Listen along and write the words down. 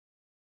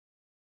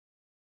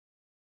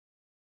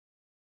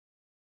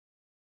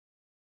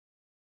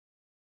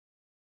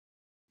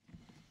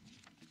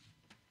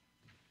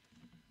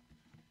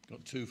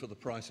Got two for the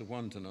price of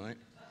one tonight.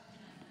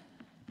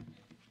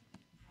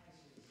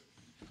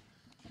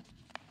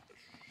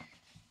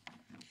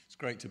 It's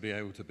great to be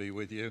able to be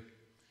with you.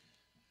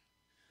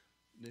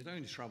 The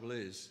only trouble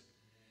is,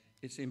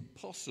 it's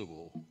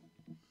impossible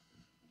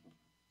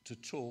to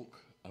talk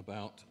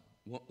about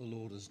what the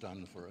Lord has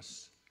done for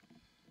us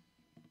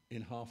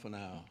in half an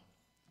hour.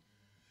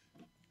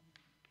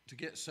 To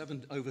get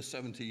over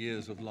 70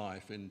 years of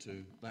life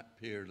into that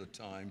period of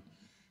time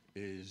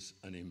is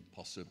an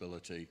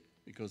impossibility,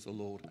 because the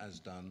Lord has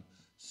done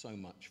so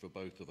much for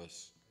both of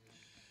us.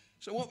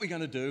 So what we're going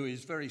to do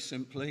is very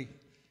simply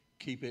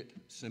keep it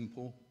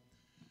simple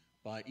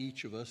by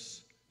each of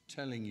us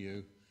telling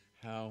you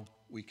how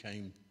we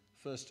came,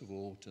 first of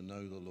all, to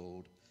know the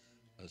Lord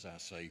as our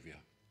Saviour.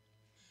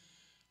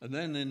 And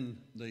then in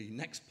the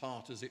next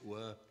part, as it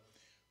were,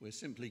 we're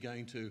simply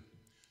going to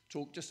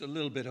talk just a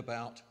little bit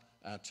about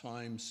our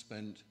time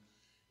spent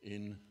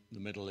in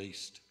the Middle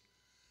East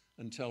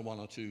and tell one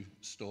or two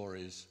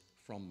stories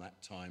from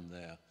that time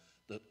there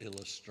that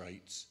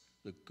illustrates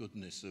the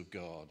goodness of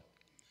God.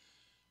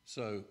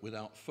 So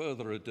without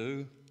further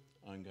ado,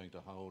 I'm going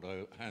to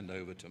hand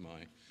over to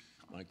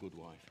my good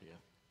wife here.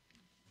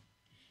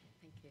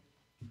 Thank you.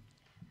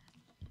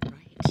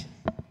 Right.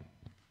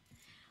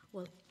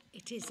 Well,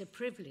 it is a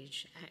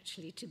privilege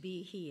actually to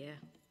be here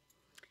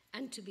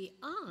and to be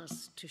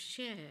asked to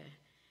share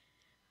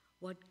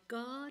what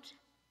God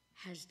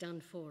has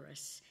done for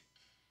us.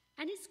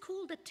 And it's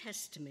called a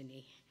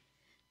testimony.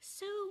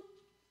 So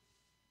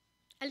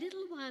a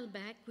little while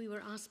back, we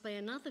were asked by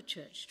another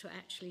church to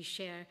actually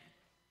share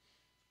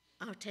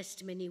our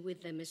testimony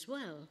with them as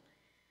well.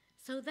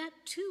 So that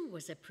too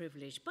was a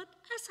privilege. But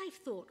as I've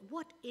thought,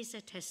 what is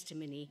a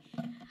testimony?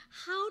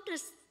 How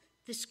does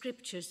the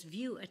scriptures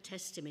view a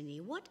testimony?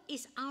 What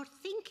is our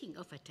thinking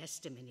of a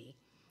testimony?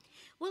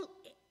 Well,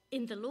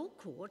 in the law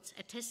courts,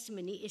 a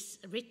testimony is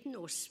a written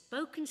or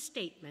spoken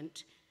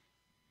statement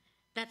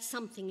that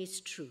something is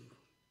true.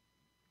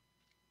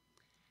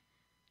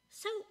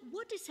 So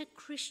what is a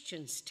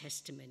Christian's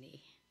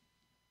testimony?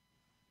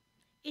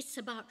 It's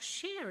about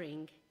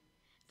sharing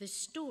the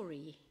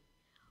story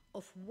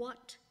of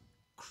what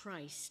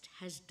Christ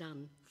has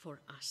done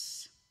for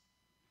us.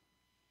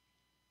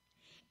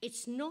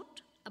 It's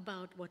not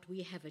about what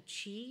we have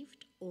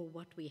achieved or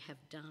what we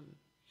have done.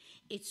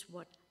 It's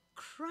what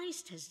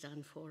Christ has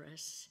done for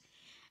us,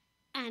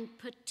 and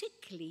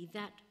particularly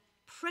that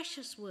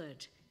precious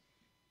word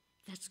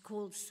that's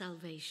called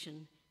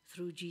salvation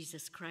through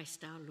Jesus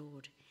Christ our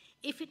Lord.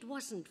 If it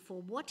wasn't for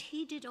what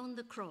he did on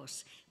the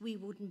cross, we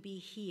wouldn't be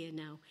here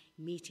now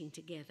meeting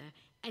together.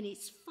 And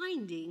it's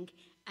finding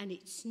and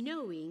it's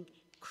knowing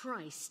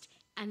Christ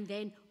and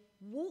then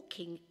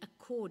walking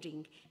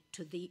according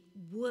to the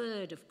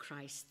word of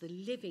Christ, the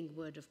living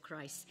word of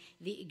Christ,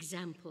 the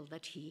example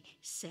that he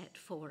set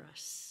for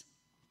us.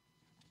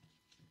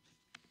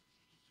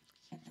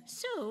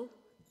 So,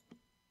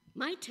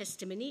 my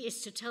testimony is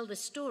to tell the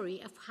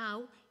story of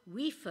how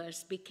we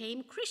first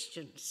became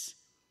Christians,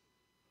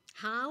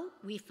 how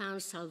we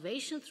found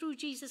salvation through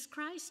Jesus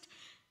Christ,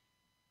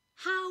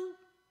 how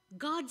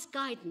God's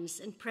guidance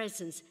and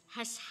presence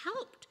has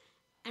helped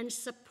and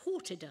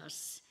supported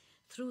us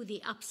through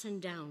the ups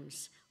and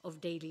downs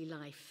of daily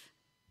life.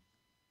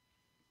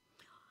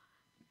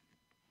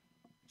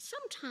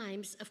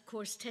 Sometimes, of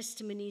course,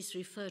 testimonies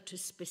refer to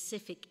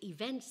specific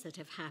events that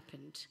have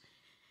happened.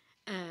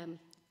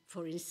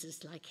 For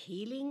instance, like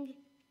healing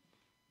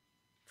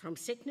from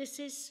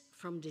sicknesses,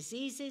 from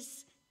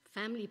diseases,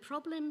 family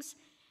problems,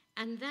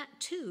 and that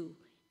too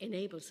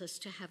enables us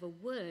to have a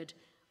word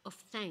of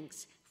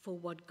thanks for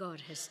what God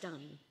has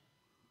done.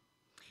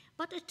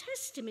 But a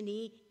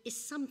testimony is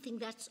something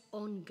that's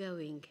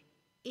ongoing.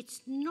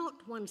 It's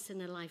not once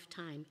in a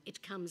lifetime.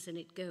 It comes and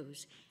it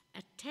goes.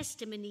 A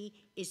testimony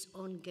is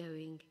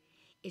ongoing.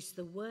 It's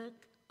the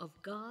work of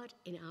God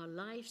in our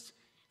lives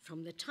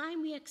from the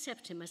time we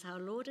accept him as our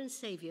Lord and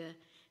Savior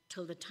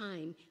till the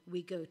time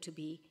we go to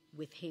be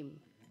with him.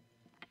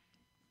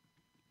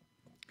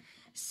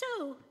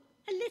 So,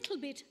 a little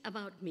bit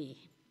about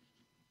me.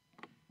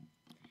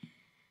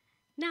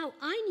 Now,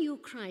 I knew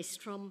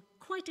Christ from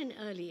quite an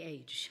early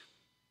age.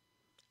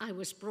 I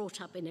was brought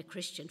up in a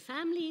Christian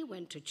family,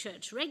 went to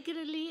church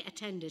regularly,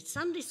 attended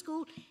Sunday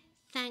school.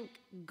 Thank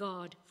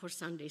God for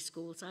Sunday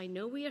schools. I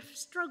know we have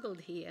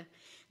struggled here,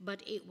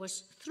 but it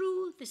was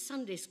through the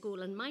Sunday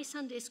school and my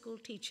Sunday school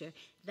teacher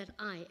that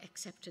I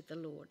accepted the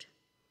Lord.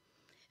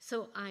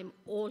 So I'm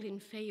all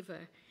in favor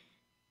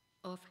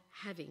of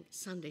having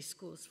Sunday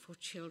schools for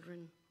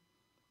children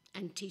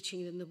and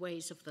teaching them the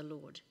ways of the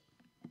Lord.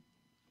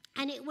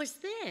 And it was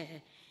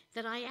there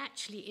that I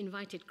actually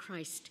invited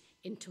Christ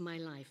into my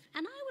life.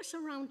 And I was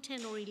around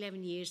 10 or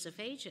 11 years of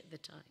age at the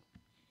time.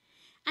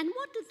 And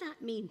what did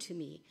that mean to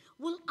me?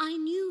 Well, I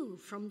knew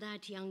from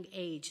that young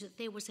age that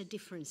there was a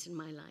difference in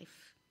my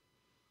life.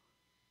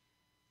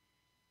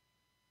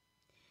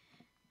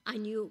 I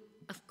knew,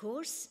 of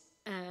course,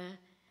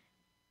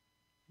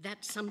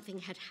 that something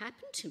had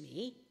happened to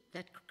me,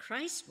 that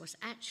Christ was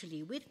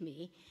actually with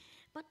me,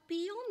 But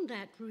beyond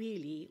that,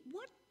 really,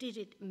 what did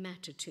it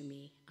matter to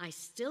me? I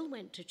still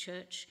went to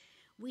church.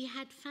 We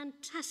had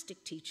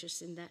fantastic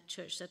teachers in that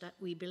church that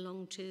we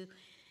belonged to.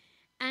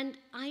 And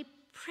I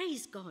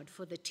praise God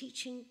for the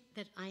teaching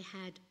that I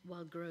had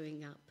while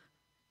growing up.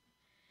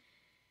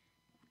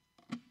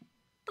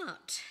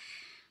 But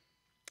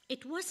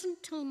it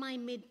wasn't till my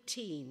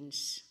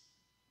mid-teens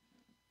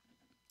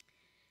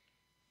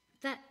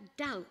that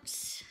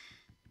doubts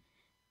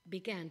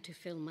began to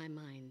fill my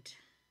mind.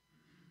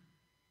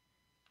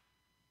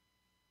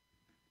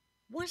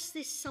 Was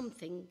this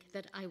something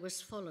that I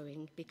was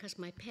following because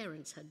my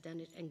parents had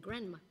done it and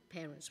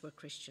grandparents were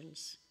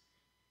Christians?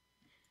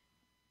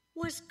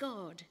 Was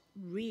God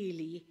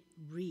really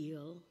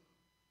real?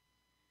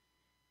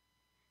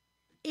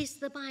 Is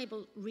the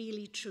Bible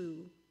really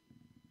true?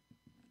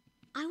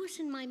 I was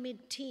in my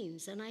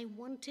mid-teens and I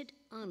wanted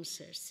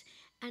answers.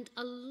 And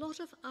a lot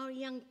of our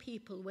young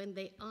people, when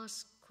they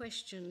ask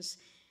questions,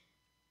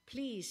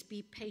 please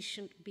be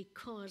patient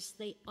because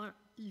they are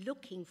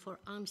looking for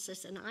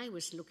answers, and I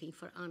was looking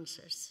for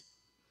answers.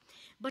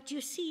 But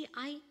you see,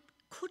 I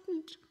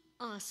couldn't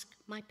ask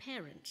my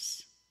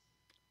parents.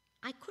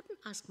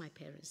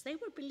 They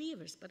were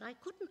believers, but I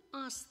couldn't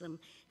ask them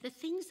the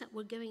things that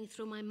were going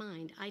through my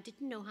mind. I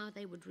didn't know how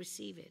they would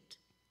receive it.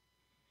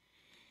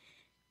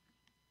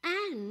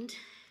 And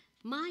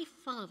my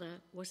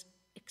father was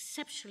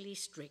exceptionally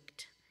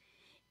strict.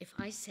 If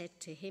I said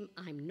to him,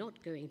 I'm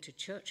not going to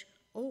church,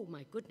 oh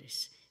my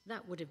goodness,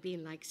 that would have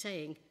been like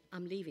saying,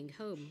 I'm leaving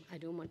home, I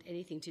don't want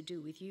anything to do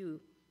with you.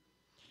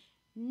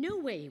 No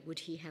way would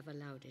he have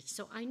allowed it,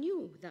 so I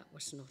knew that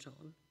was not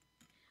on.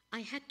 I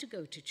had to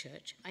go to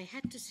church, I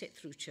had to sit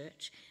through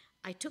church,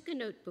 I took a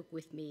notebook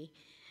with me,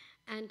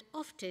 and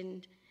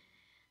often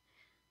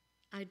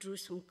I drew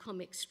some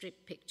comic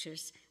strip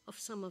pictures of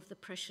some of the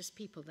precious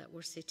people that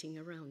were sitting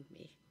around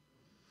me.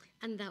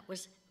 And that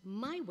was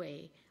my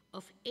way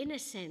of, in a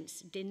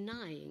sense,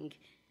 denying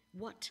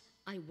what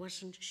I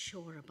wasn't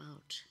sure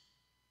about.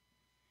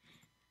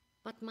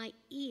 But my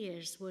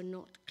ears were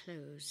not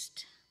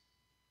closed,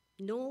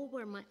 nor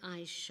were my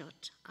eyes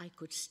shut. I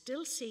could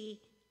still see,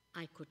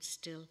 I could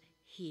still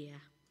hear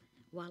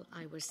while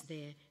I was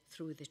there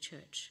through the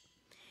church.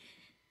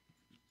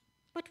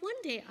 But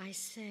one day I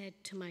said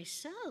to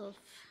myself,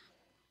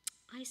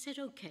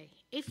 okay,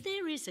 if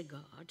there is a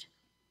God,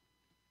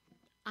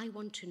 I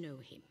want to know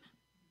him.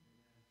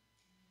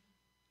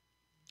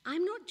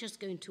 I'm not just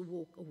going to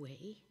walk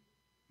away.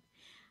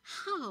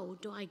 How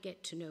do I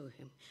get to know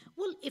him?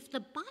 Well, if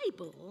the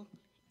Bible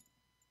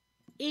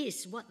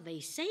is what they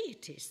say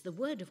it is, the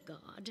Word of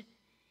God,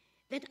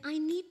 then I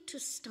need to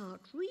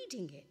start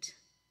reading it.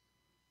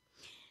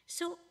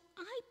 So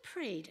I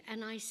prayed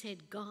and I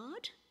said,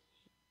 God,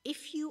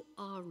 if you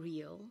are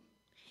real,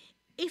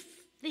 if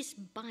this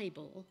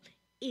Bible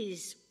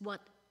is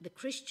what the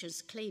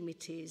Christians claim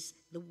it is,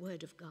 the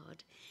Word of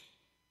God,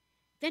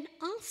 then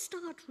I'll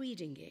start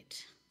reading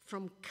it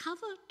from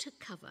cover to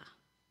cover.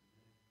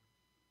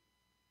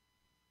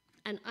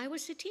 And I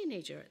was a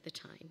teenager at the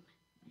time.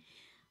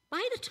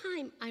 By the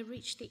time I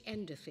reached the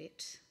end of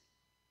it,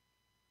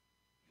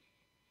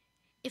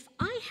 if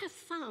I have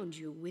found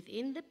you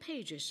within the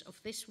pages of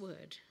this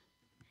word,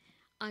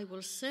 I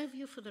will serve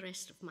you for the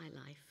rest of my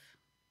life.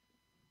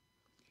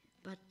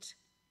 But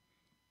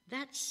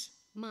that's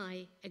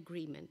my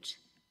agreement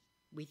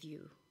with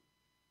you.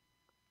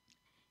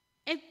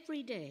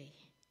 Every day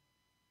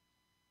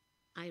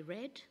I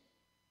read,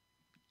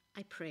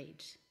 I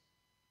prayed.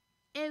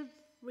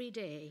 Every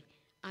day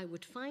I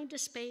would find a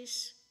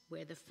space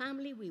where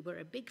we were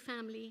a big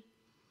family,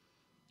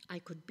 I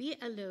could be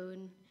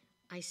alone.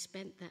 I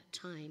spent that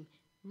time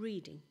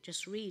reading,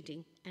 just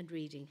reading and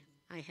reading.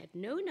 I had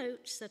no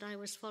notes that I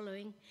was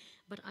following,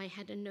 but I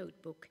had a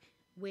notebook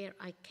where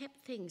I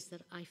kept things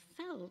that I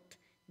felt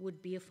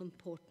would be of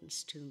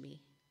importance to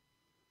me.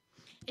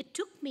 It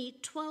took me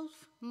 12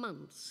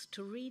 months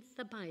to read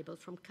the Bible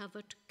from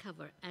cover to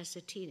cover as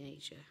a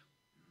teenager.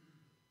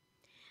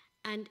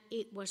 And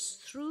it was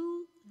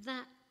through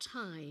that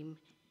time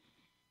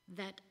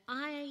that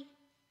I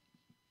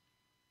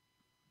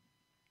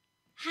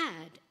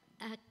had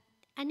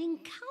an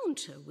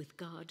encounter with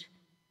God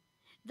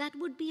that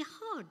would be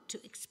hard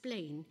to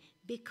explain,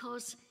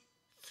 because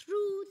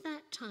through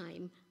that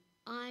time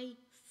I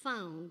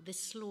found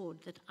this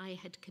Lord that I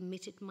had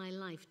committed my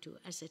life to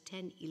as a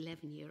 10,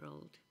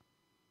 11-year-old.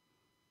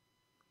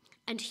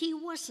 And he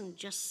wasn't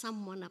just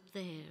someone up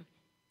there.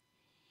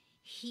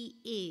 He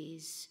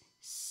is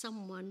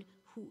someone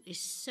who is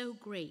so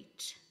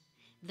great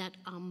that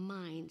our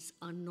minds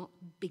are not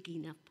big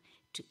enough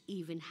to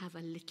even have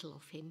a little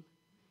of him.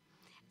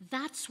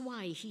 That's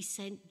why he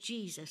sent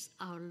Jesus,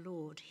 our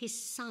Lord, his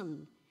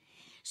Son,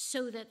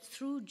 so that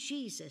through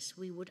Jesus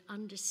we would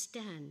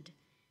understand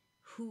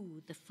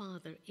who the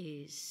Father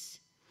is.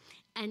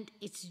 And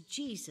it's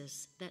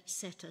Jesus that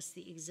set us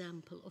the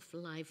example of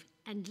life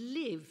and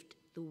lived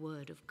the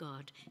Word of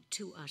God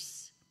to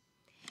us.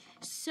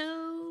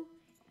 So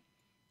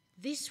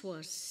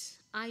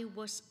I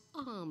was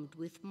armed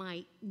with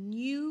my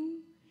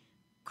new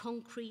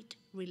concrete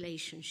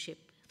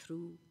relationship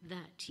through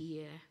that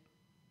year.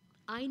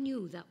 I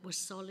knew that was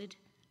solid,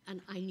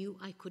 and I knew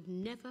I could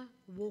never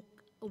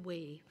walk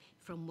away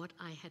from what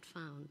I had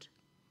found.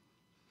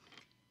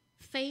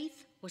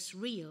 Faith was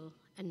real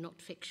and not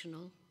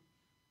fictional.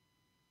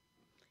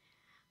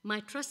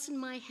 My trust in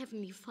my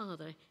Heavenly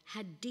Father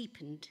had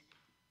deepened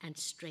and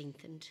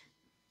strengthened.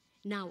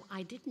 Now,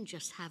 I didn't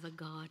just have a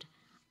God,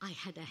 I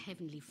had a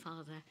Heavenly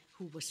Father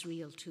who was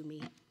real to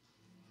me.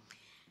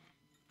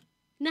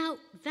 Now,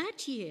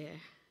 that year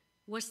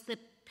was the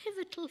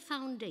pivotal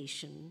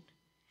foundation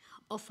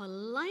of a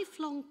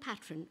lifelong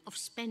pattern of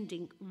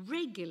spending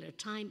regular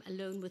time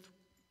alone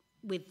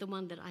with the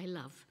one that I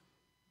love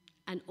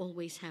and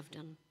always have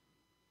done.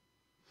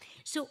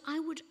 So I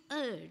would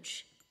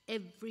urge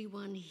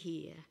everyone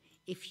here,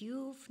 if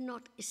you've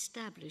not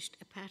established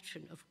a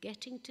pattern of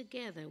getting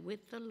together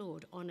with the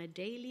Lord on a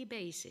daily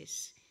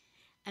basis,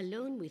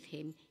 alone with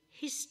Him,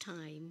 His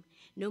time,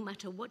 no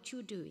matter what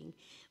you're doing.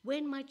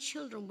 When my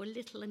children were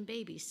little and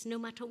babies, no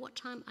matter what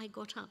time I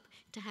got up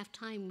to have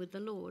time with the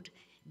Lord,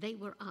 they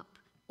were up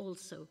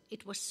also.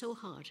 It was so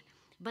hard.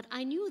 But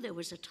I knew there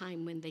was a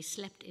time when they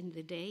slept in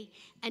the day,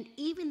 and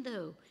even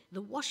though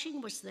the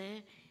washing was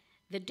there,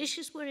 the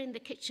dishes were in the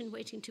kitchen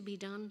waiting to be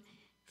done,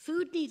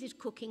 food needed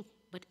cooking,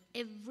 but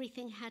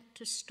everything had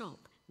to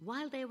stop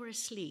while they were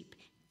asleep.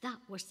 That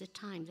was the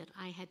time that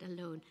I had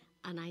alone,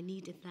 and I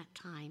needed that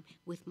time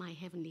with my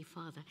Heavenly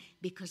Father,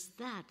 because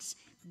that's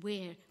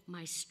where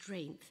my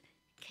strength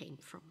came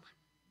from.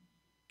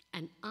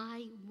 And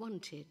I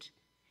wanted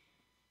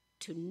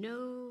to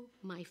know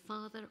my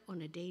Father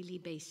on a daily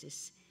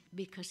basis,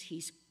 because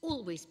He's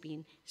always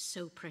been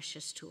so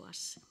precious to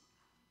us.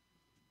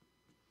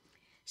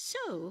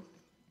 So,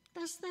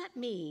 does that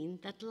mean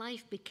that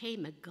life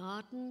became a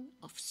garden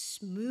of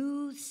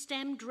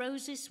smooth-stemmed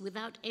roses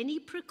without any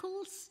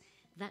prickles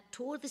that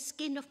tore the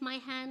skin of my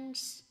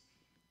hands?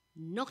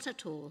 Not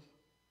at all.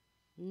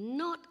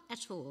 Not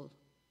at all.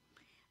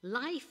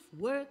 Life,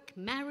 work,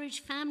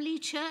 marriage, family,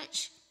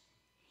 church,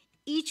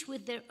 each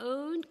with their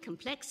own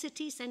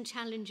complexities and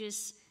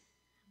challenges,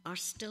 are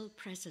still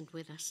present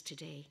with us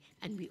today,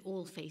 and we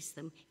all face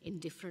them in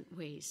different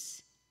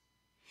ways.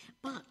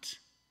 But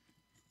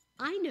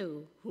I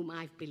know whom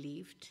I've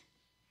believed,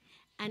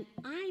 and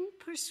I'm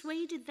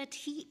persuaded that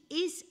He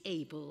is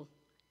able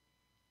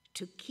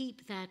to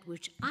keep that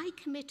which I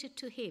committed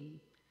to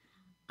Him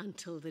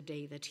until the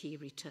day that He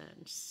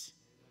returns.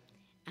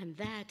 And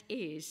that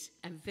is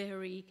a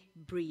very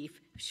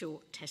brief,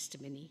 short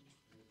testimony.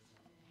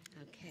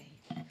 Okay.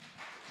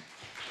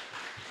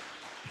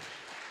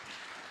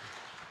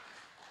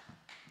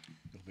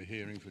 You'll be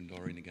hearing from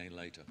Doreen again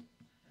later.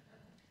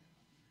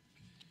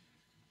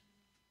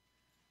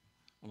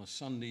 On a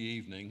Sunday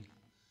evening,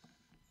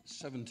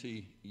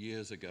 70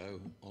 years ago,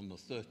 on the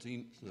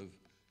 13th of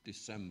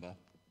December,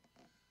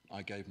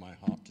 I gave my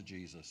heart to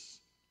Jesus.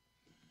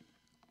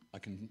 I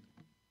can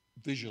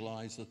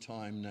visualize the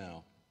time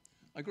now.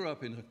 I grew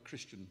up in a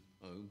Christian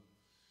home.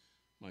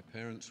 My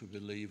parents were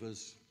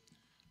believers,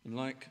 and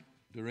like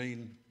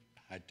Doreen,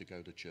 had to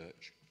go to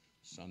church.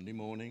 Sunday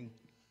morning,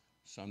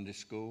 Sunday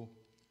school,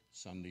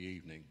 Sunday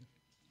evening.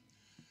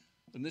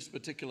 And this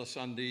particular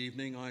Sunday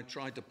evening, I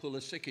tried to pull a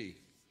sickie,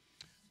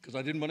 because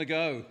I didn't want to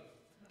go.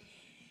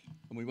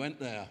 And we went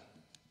there,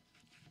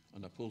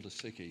 and I pulled a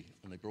sickie,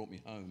 and they brought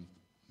me home.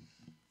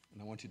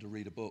 And I wanted to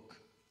read a book.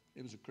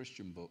 It was a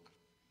Christian book.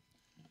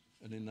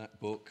 And in that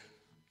book,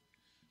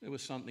 there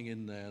was something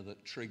in there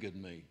that triggered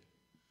me.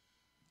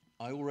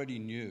 I already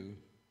knew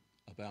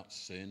about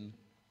sin.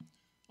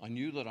 I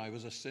knew that I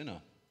was a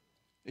sinner,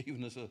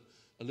 even as a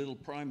little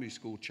primary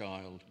school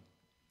child.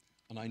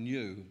 And I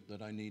knew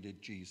that I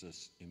needed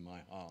Jesus in my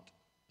heart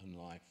and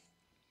life.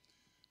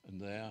 And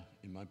there,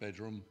 in my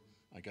bedroom,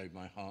 I gave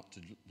my heart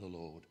to the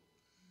Lord.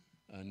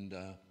 And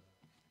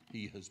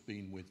He has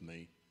been with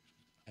me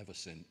ever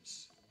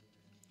since.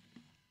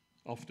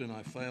 Often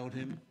I failed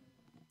Him,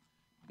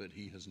 but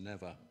He has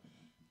never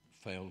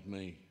failed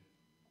me.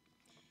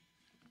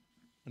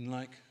 And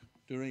like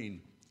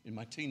Doreen, in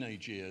my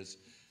teenage years,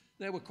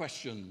 there were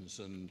questions,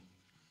 and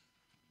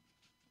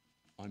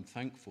I'm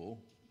thankful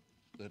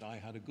that I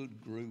had a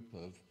good group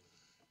of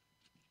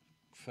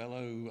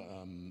fellow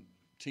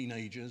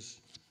teenagers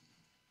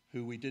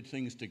who we did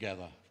things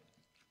together,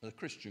 a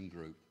Christian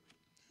group.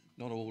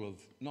 Not all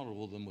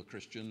of them were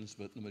Christians,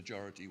 but the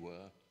majority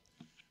were.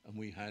 And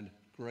we had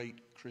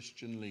great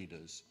Christian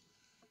leaders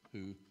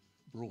who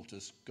brought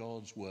us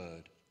God's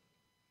word.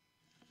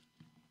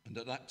 And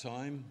at that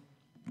time,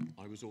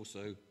 I was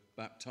also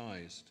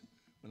baptized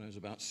when I was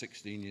about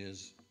 16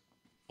 years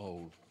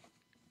old.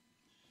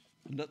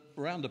 And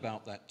around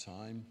about that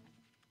time,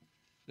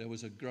 there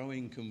was a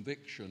growing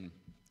conviction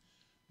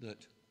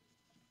that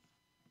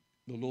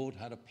the Lord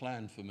had a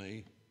plan for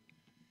me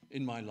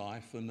in my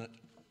life, and that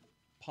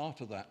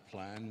part of that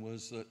plan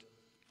was that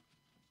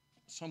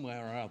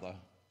somewhere or other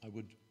I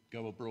would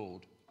go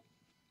abroad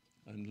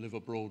and live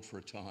abroad for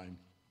a time.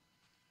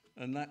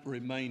 And that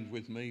remained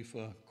with me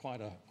for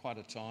quite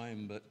a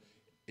time, but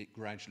it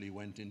gradually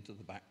went into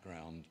the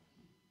background.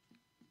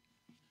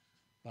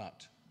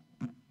 But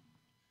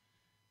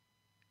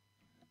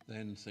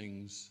then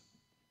things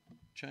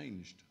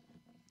changed.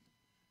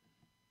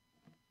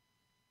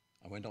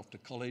 I went off to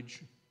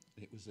college.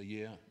 It was the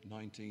year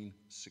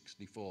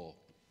 1964.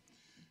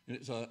 And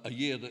it's a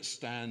year that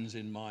stands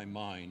in my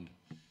mind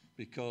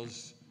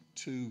because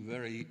two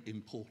very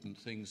important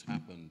things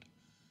happened.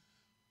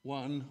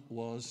 One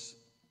was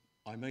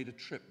I made a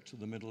trip to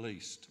the Middle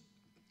East,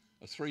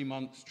 a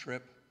 3-month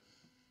trip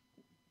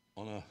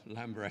on a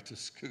Lambretta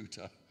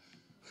scooter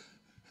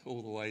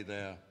all the way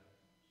there,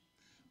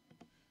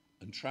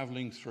 and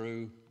traveling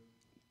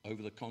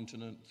over the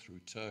continent, through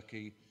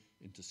Turkey,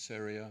 into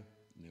Syria,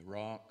 and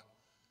Iraq,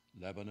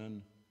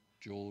 Lebanon,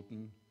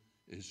 Jordan,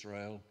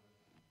 Israel.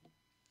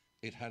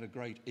 It had a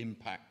great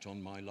impact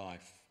on my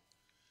life.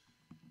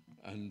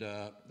 And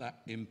that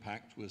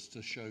impact was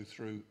to show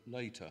through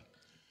later.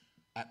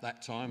 At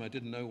that time, I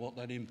didn't know what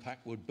that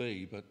impact would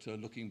be, but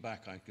looking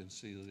back, I can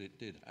see that it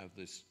did have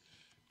this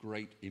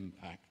great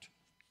impact.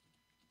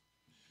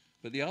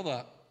 But the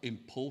other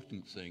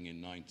important thing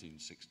in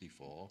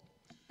 1964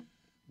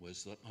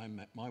 was that I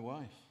met my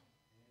wife.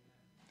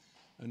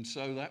 And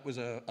so that was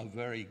a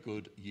very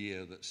good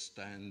year that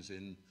stands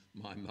in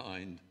my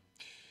mind.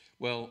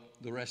 Well,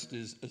 the rest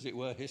is, as it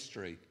were,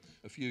 history.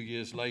 A few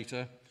years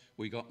later,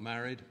 we got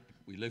married.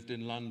 We lived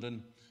in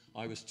London.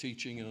 I was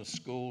teaching in a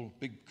school,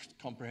 big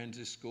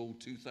comprehensive school,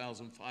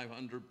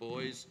 2,500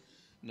 boys,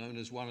 known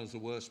as one of the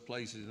worst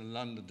places in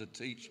London to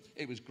teach.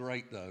 It was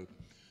great, though.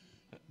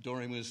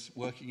 Doreen was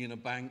working in a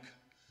bank,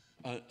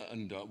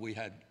 and we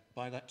had,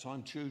 by that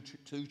time, two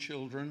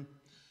children.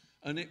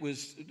 And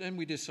then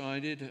we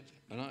decided,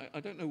 and I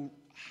don't know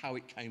how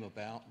it came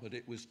about, but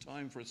it was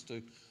time for us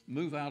to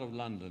move out of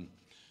London.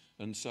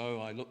 And so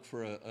I looked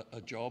for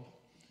a job,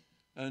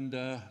 and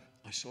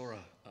I saw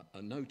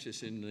a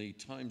notice in the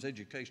Times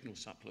educational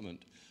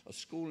supplement. A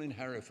school in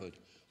Hereford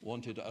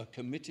wanted a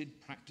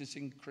committed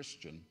practicing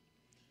Christian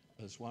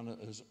as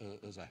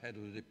a head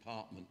of the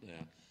department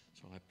there.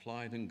 So I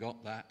applied and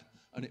got that,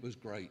 and it was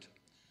great.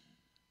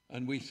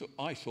 And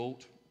I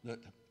thought that,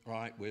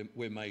 right,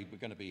 we're made, we're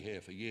going to be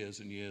here for years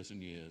and years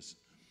and years.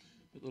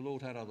 But the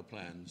Lord had other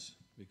plans,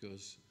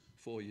 because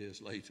 4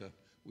 years later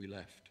we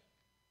left.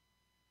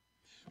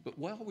 But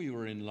while we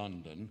were in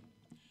London,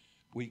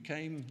 we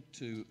came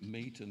to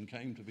meet and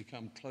came to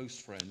become close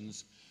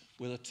friends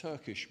with a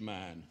Turkish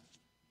man.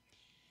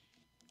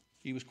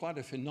 He was quite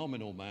a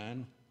phenomenal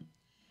man,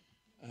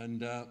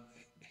 and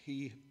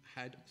he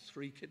had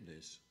 3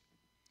 kidneys.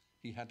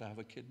 He had to have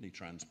a kidney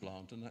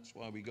transplant, and that's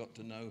why we got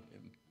to know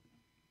him.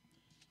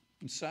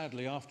 And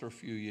sadly, after a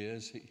few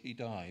years, he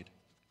died.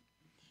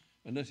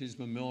 And at his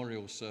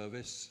memorial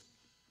service,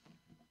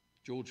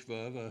 George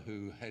Verver,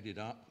 who headed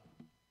up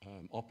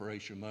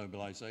Operation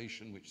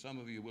Mobilization, which some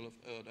of you will have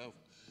heard of,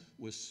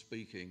 was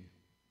speaking.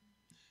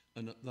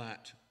 And at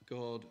that,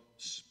 God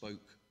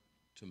spoke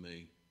to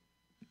me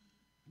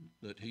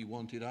that he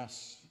wanted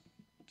us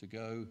to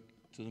go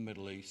to the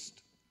Middle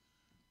East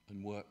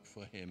and work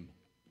for him.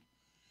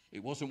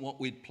 It wasn't what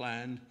we'd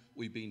planned.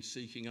 We'd been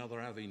seeking other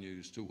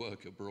avenues to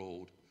work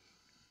abroad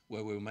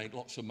where we'll make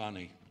lots of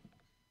money,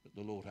 but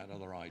the Lord had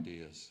other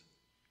ideas.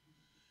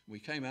 We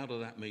came out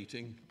of that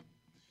meeting,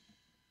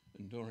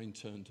 and Doreen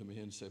turned to me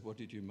and said, "What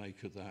did you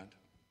make of that?"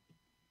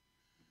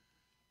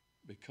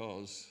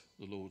 Because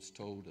the Lord's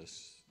told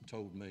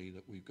me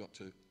that we've got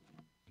to,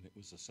 and it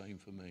was the same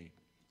for me.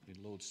 The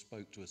Lord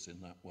spoke to us in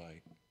that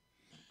way.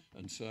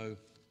 And so,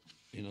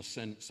 in a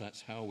sense,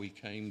 that's how we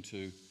came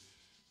to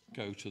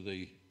go to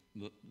the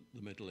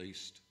Middle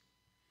East.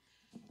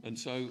 And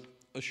so,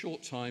 a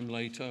short time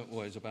later, it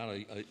was about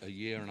a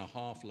year and a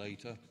half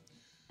later,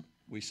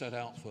 we set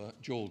out for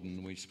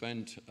Jordan. We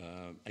spent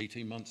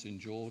 18 months in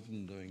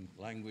Jordan doing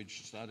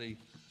language study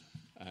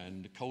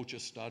and culture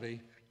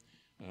study.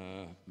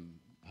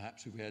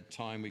 Perhaps if we had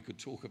time, we could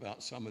talk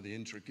about some of the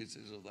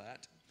intricacies of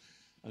that.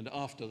 And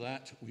after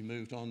that, we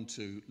moved on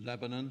to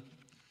Lebanon,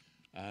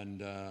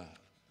 and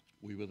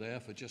we were there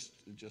for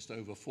just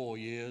over 4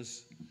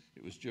 years.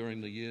 It was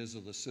during the years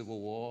of the Civil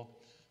War,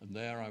 and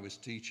there I was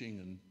teaching,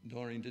 and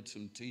Doreen did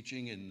some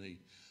teaching in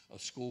a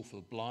school for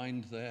the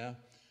blind there,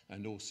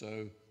 and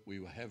also we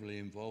were heavily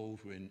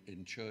involved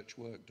in church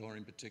work,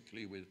 Doreen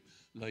particularly with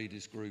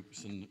ladies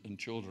groups and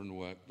children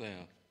work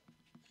there.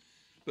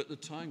 But the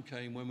time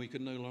came when we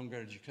could no longer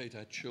educate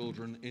our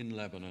children in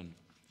Lebanon,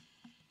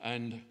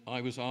 and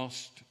I was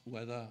asked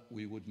whether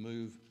we would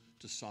move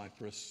to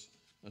Cyprus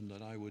and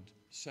that I would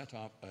set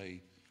up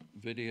a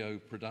video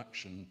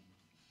production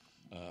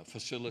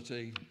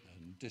facility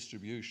and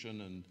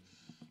distribution and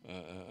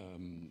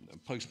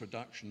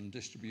post-production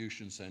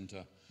distribution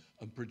center,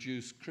 and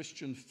produce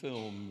Christian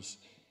films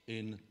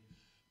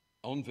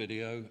on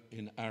video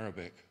in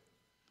Arabic.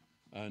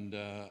 And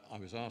I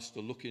was asked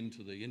to look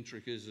into the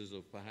intricacies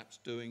of perhaps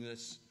doing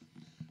this,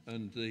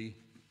 and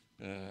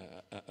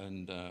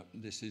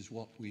this is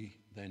what we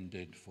then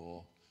did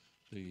for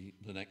the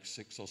next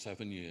 6 or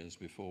 7 years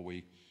before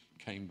we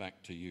came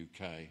back to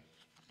UK.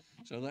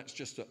 So that's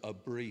just a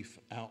brief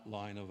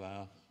outline of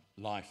our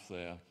life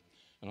there.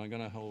 And I'm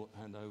going to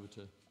hand over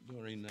to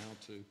Doreen now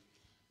to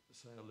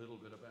say a little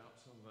bit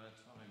about some of our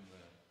time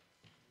there.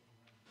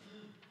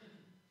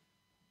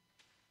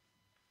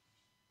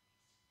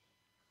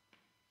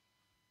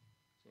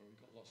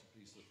 got lots of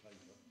pieces of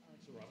paper.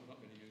 It's all right, we're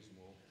not going to use them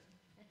all.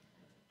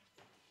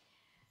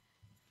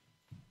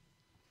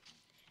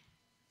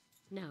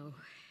 No,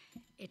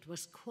 it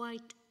was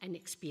quite an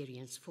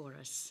experience for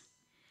us,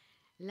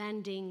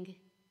 landing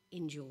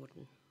in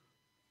Jordan.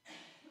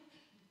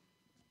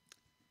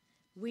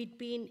 We'd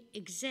been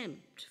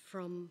exempt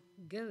from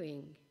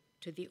going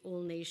to the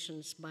All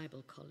Nations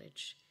Bible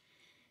College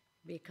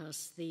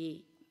because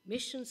the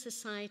mission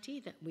society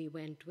that we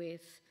went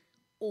with,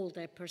 all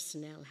their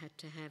personnel had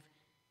to have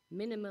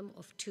minimum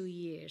of 2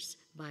 years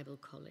Bible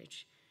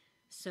college.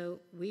 So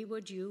we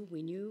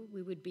knew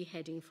we would be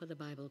heading for the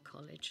Bible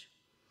college.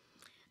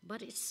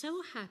 But it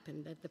so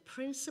happened that the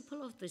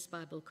principal of this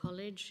Bible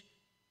college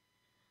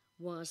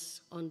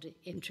was on the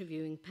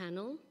interviewing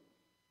panel.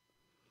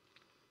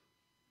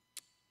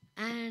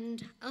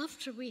 And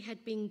after we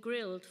had been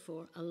grilled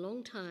for a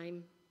long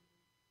time,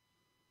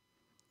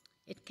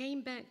 it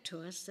came back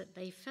to us that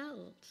they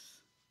felt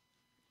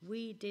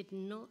we did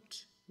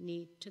not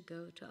need to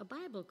go to a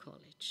Bible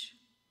college.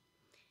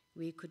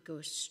 We could go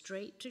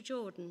straight to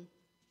Jordan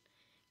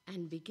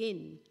and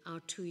begin our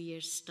 2-year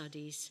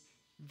studies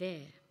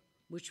there,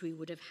 which we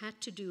would have had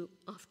to do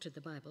after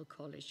the Bible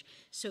college.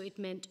 So it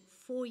meant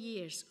 4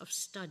 years of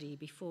study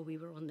before we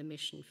were on the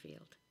mission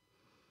field.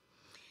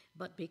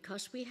 But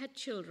because we had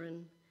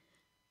children,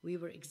 we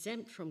were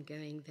exempt from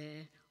going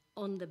there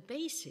on the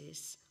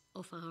basis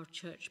of our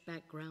church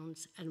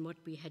backgrounds and what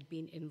we had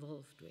been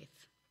involved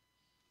with.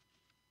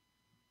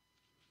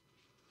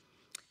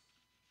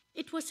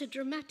 It was a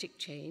dramatic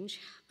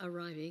change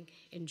arriving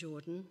in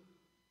Jordan.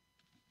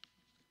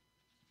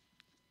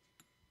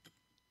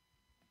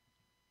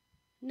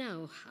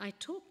 Now, I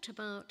talked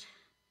about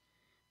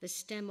the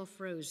stem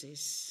of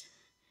roses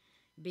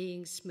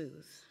being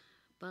smooth,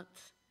 but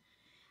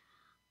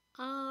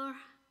our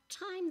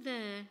time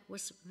there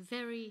was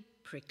very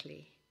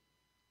prickly,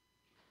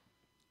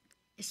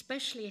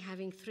 especially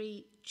having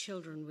 3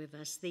 children with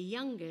us, the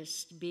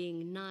youngest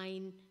being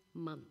 9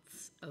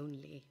 months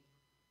only.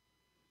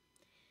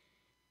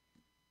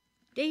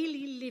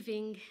 Daily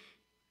living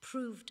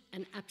proved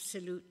an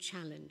absolute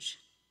challenge.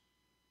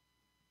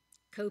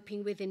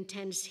 Coping with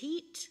intense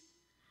heat,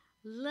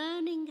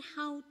 learning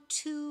how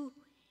to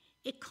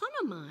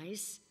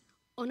economize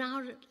on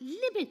our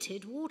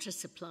limited water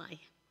supply.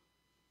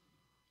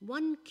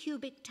 1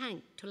 cubic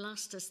tank to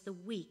last us the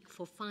week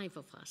for 5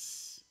 of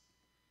us.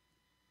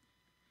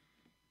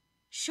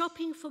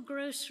 Shopping for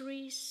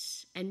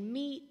groceries and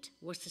meat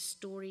was a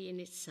story in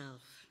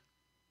itself.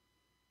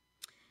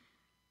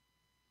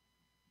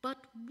 But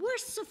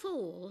worst of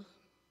all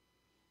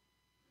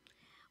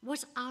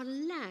was our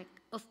lack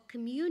of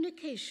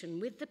communication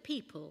with the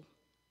people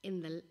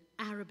in the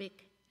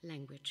Arabic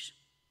language.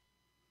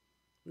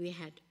 We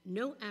had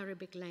no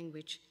Arabic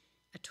language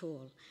at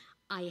all.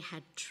 I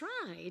had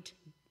tried,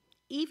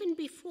 even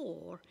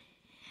before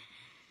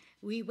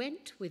we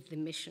went with the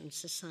Mission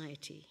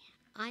Society,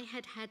 I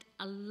had had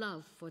a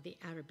love for the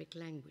Arabic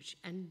language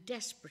and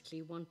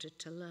desperately wanted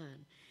to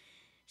learn.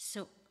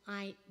 So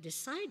I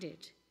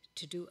decided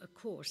to do a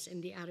course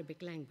in the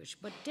Arabic language,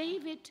 but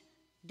David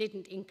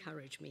didn't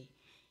encourage me.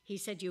 He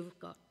said, "You've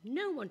got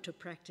no one to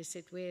practice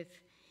it with.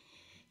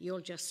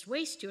 You'll just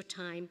waste your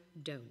time.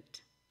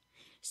 Don't."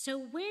 So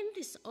when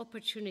this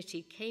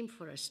opportunity came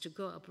for us to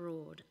go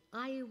abroad,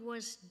 I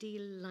was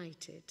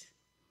delighted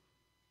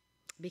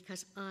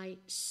because I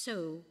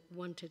so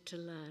wanted to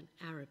learn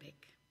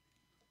Arabic.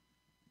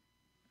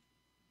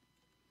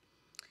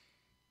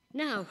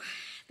 Now,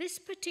 this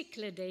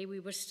particular day, we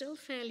were still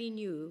fairly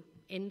new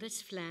in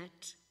this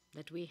flat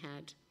that we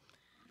had.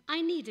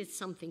 I needed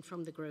something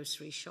from the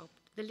grocery shop,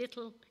 the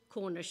little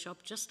corner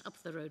shop just up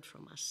the road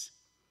from us.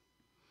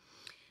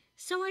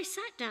 So I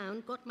sat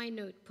down, got my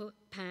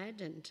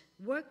notepad, and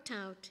worked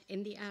out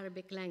in the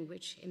Arabic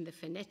language, in the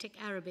phonetic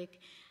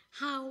Arabic,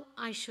 how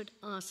I should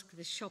ask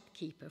the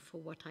shopkeeper for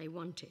what I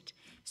wanted.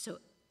 So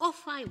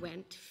off I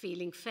went,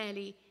 feeling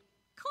fairly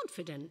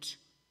confident,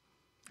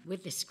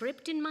 with the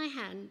script in my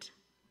hand,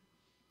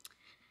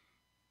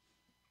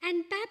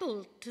 and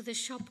babbled to the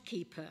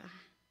shopkeeper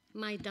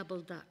my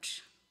double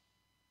Dutch.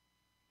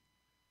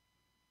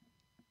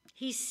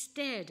 He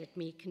stared at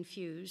me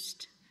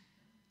confused.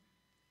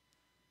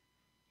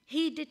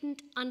 He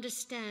didn't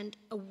understand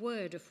a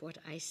word of what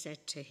I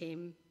said to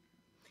him,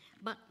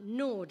 but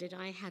nor did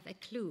I have a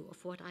clue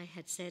of what I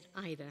had said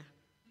either.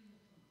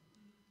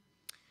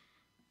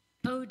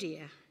 Oh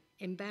dear,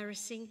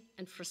 embarrassing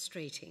and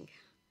frustrating,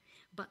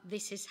 but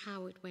this is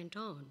how it went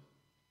on.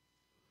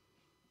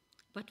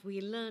 But we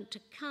learned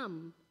to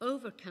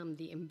overcome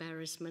the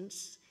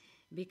embarrassments,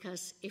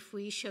 because if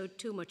we showed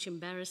too much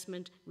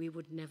embarrassment, we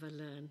would never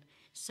learn.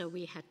 So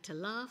we had to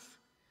laugh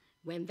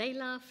when they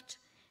laughed,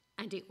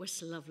 and it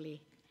was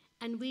lovely.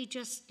 And we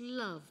just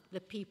loved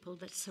the people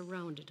that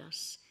surrounded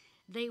us.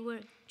 They were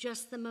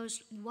just the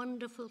most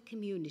wonderful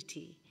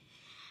community.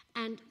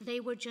 And they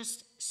were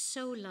just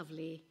so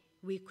lovely,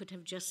 we could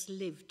have just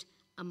lived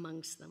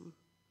amongst them.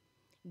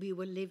 We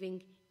were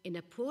living in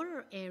a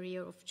poorer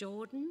area of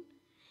Jordan,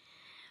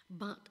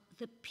 but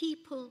the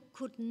people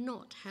could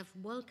not have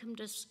welcomed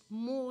us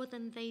more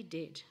than they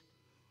did.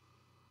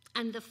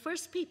 And the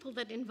first people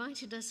that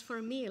invited us for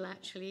a meal,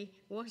 actually,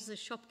 was the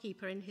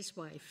shopkeeper and his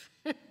wife.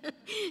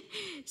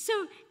 So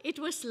it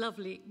was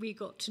lovely. We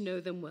got to know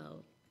them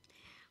well.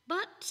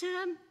 But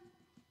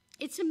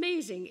it's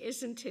amazing,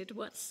 isn't it,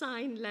 what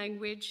sign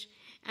language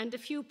and a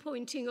few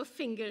pointing of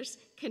fingers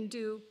can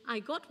do. I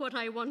got what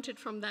I wanted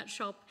from that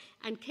shop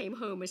and came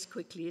home as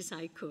quickly as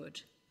I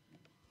could.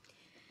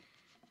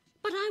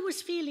 But I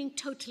was feeling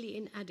totally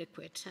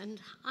inadequate, and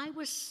I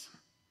was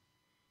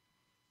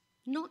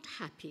not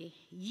happy.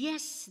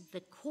 Yes,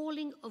 the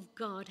calling of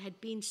God had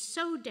been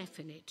so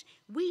definite.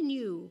 We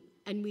knew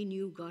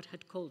God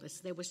had called us.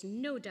 There was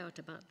no doubt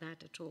about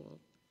that at all.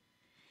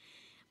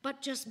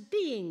 But just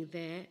being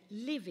there,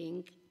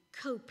 living,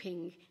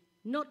 coping,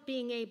 not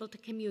being able to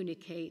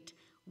communicate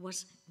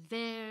was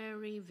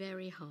very,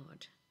 very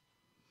hard.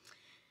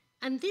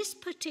 And this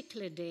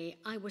particular day,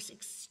 I was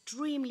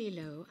extremely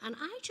low, and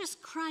I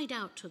just cried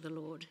out to the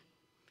Lord.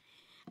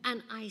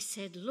 And I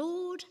said,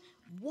 Lord,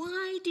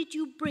 why did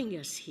you bring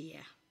us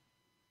here?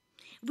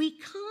 We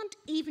can't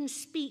even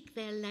speak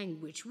their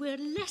language. We're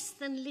less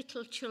than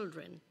little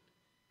children.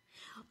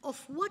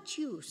 Of what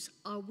use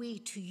are we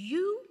to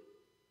you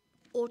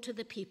or to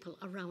the people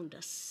around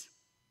us?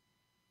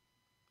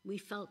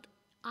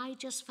 I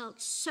just felt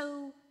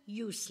so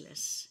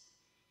useless.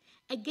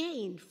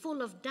 Again,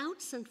 full of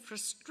doubts and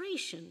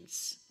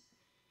frustrations,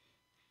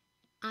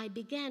 I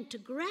began to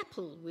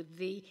grapple with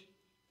the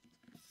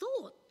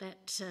thought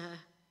that,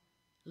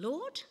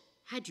 Lord,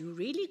 had you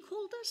really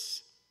called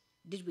us?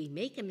 Did we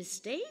make a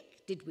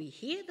mistake? Did we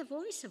hear the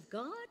voice of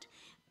God?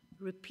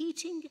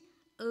 Repeating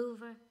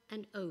over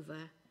and over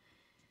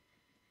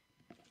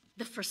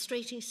the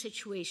frustrating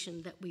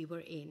situation that we were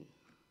in.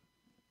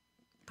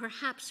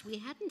 Perhaps we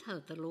hadn't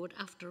heard the Lord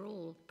after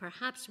all.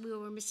 Perhaps we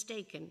were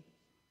mistaken.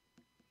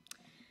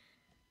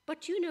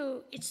 But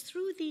it's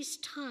through these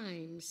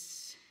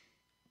times,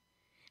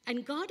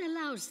 and God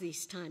allows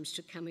these times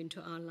to come into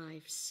our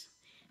lives,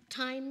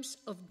 times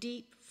of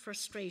deep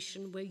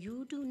frustration where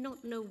you do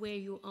not know where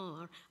you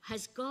are.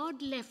 Has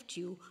God left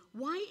you?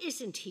 Why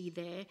isn't he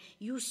there?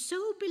 You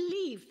so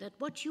believe that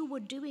what you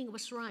were doing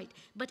was right,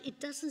 but it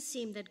doesn't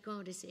seem that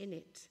God is in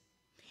it.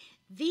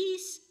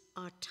 These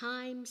are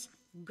times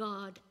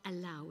God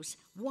allows.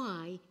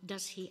 Why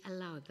does he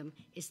allow them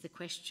is the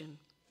question.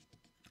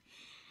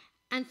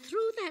 And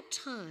through that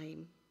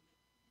time,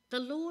 the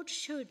Lord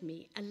showed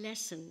me a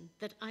lesson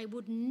that I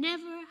would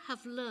never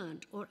have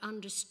learned or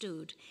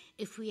understood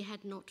if we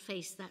had not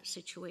faced that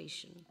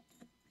situation.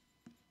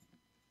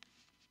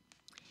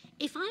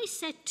 If I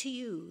said to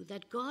you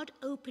that God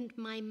opened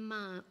my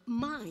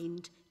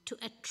mind to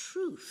a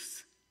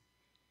truth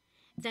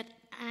that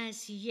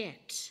as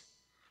yet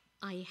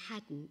I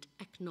hadn't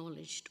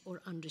acknowledged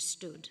or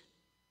understood.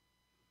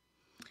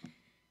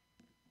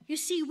 You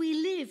see, we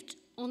lived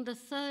on the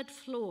 3rd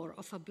floor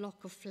of a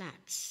block of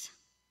flats.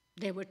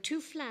 There were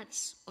 2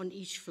 flats on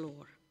each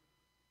floor.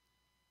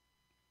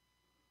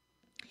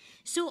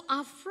 So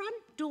our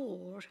front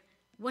door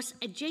was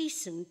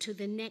adjacent to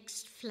the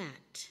next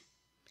flat,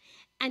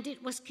 and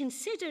it was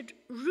considered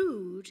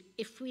rude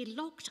if we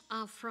locked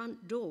our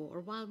front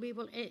door while we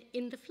were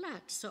in the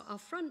flat. So our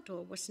front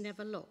door was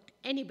never locked.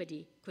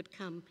 Anybody could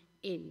come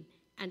in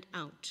and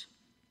out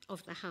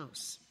of the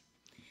house.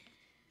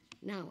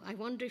 Now, I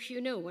wonder if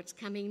you know what's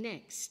coming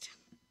next.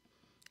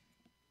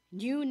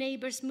 New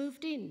neighbors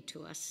moved in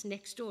to us,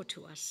 next door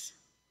to us,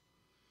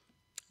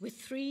 with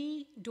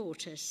 3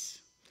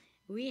 daughters.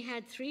 We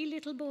had 3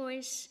 little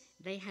boys.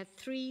 They had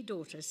 3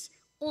 daughters,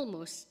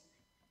 almost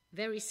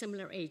very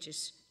similar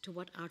ages to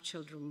what our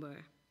children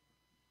were.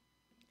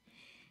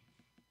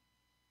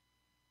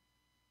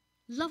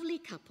 Lovely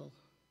couple.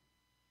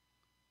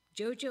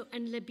 Jojo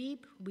and Labib,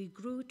 we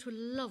grew to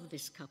love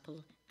this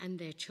couple and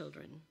their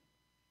children.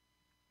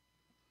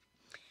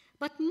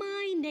 But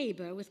my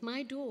neighbor, with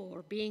my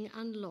door being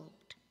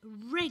unlocked,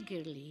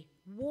 regularly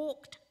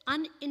walked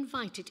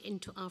uninvited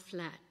into our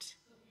flat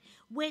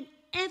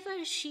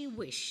whenever she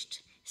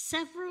wished,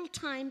 several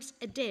times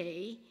a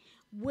day,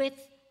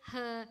 with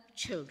her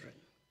children.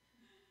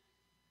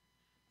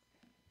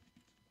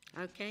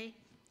 Okay?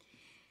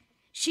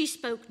 She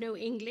spoke no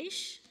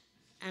English,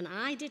 and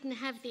I didn't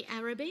have the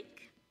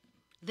Arabic.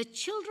 The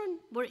children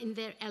were in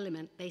their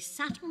element. They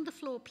sat on the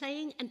floor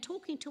playing and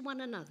talking to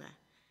one another.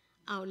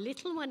 Our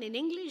little one in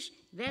English,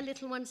 their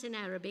little ones in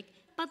Arabic,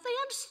 but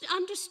they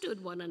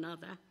understood one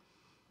another.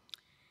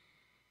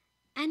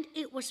 And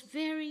it was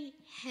very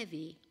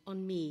heavy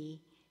on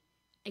me.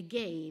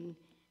 Again,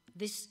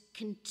 this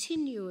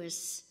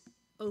continuous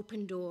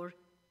open door,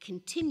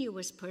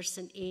 continuous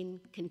person in,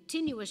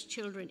 continuous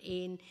children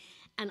in,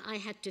 and I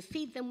had to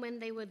feed them when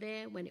they were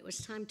there, when it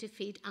was time to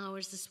feed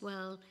ours as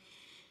well.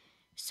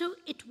 So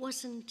it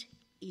wasn't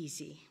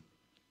easy.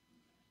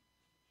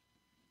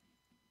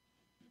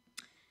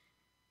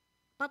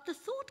 But the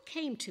thought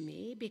came to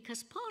me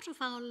because part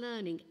of our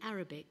learning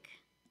Arabic,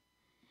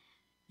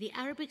 the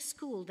Arabic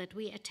school that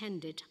we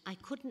attended, I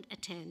couldn't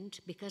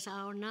attend because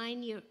our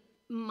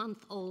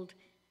 9-month-old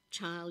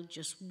child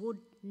just would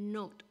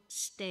not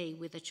stay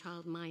with a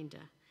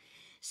childminder.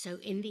 So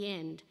in the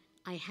end,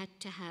 I had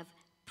to have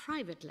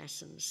private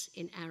lessons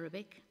in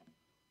Arabic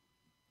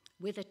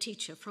with a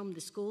teacher from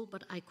the school,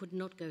 but I could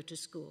not go to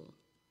school.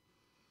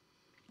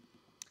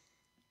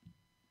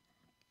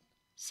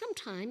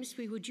 Sometimes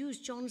we would use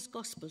John's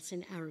Gospels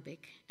in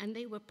Arabic, and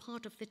they were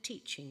part of the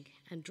teaching,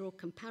 and draw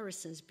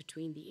comparisons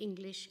between the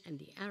English and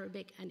the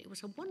Arabic, and it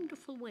was a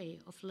wonderful way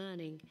of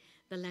learning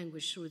the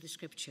language through the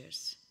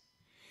scriptures.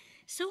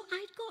 So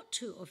I'd got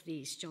 2 of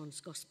these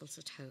John's Gospels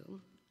at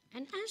home,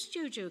 and as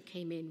Jojo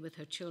came in with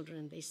her children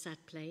and they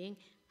sat playing,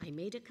 I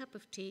made a cup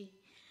of tea.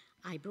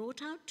 I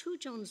brought out 2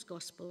 John's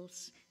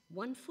Gospels,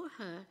 one for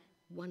her,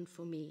 one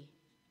for me.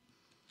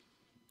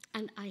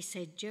 And I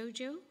said,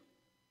 Jojo,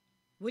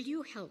 will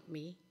you help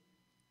me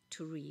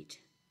to read?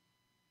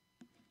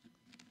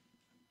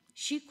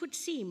 She could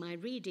see my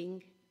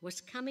reading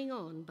was coming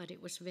on, but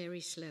it was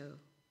very slow.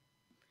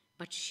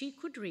 But she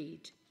could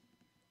read.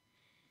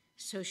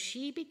 So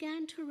she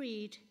began to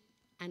read,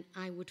 and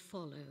I would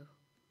follow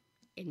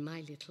in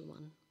my little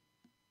one.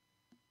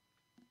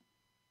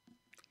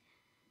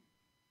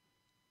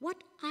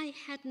 What I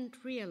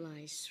hadn't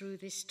realized through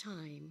this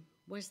time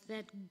was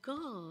that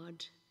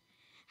God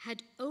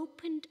had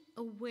opened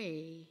a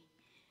way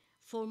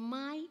for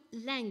my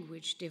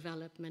language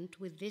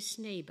development with this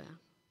neighbor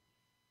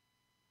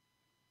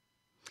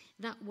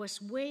that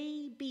was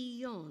way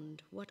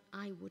beyond what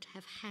I would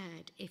have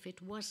had if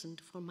it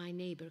wasn't for my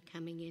neighbor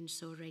coming in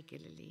so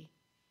regularly.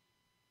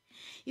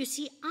 You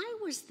see, I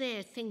was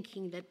there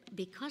thinking that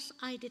because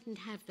I didn't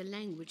have the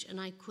language and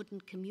I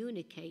couldn't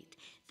communicate,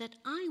 that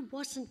I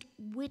wasn't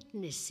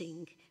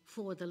witnessing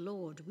for the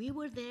Lord. We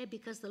were there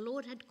because the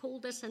Lord had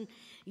called us and,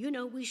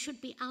 we should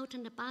be out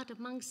and about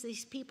amongst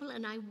these people,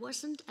 and I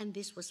wasn't, and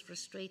this was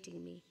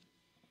frustrating me.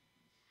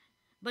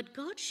 But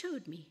God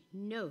showed me,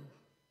 no,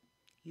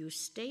 you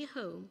stay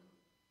home,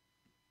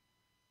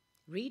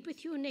 read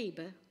with your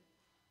neighbor.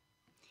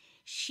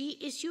 She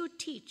is your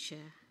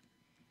teacher.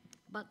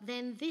 But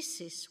then this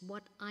is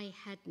what I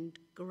hadn't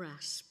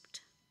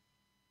grasped.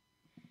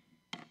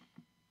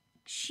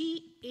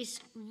 She is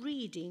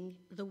reading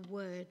the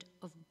Word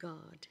of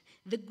God.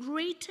 The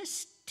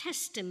greatest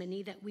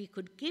testimony that we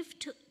could give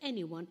to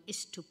anyone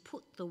is to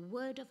put the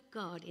Word of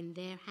God in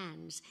their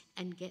hands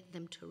and get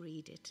them to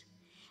read it.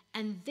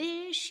 And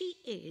there she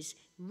is,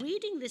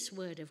 reading this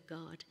Word of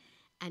God,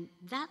 and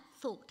that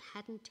thought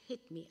hadn't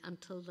hit me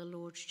until the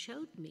Lord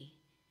showed me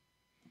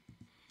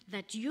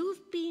that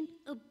you've been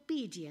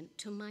obedient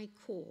to my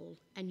call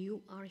and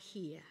you are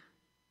here.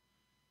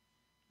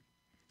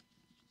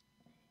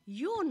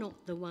 You're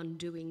not the one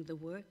doing the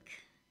work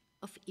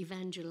of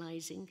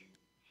evangelizing.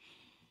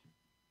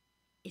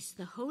 It's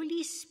the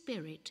Holy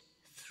Spirit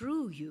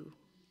through you.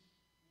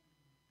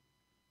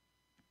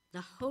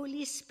 The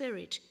Holy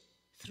Spirit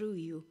through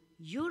you.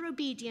 You're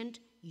obedient.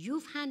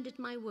 You've handed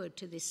my word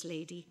to this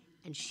lady,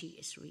 and she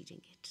is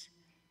reading it.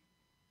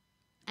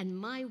 And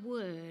my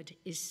word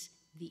is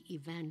the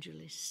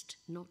evangelist,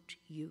 not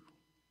you.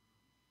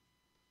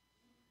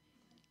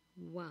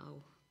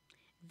 Wow,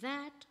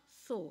 that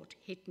thought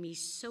hit me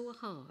so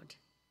hard,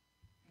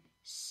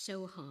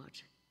 so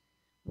hard.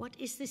 What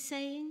is the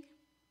saying?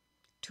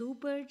 2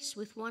 birds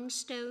with 1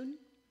 stone.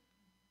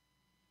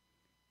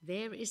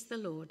 There is the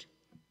Lord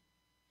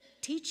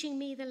teaching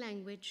me the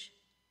language.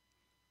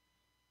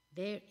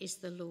 There is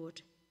the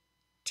Lord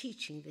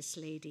teaching this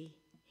lady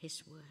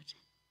his word.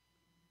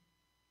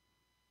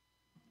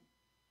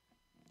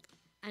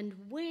 And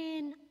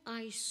when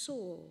I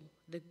saw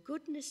the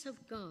goodness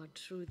of God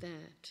through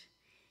that,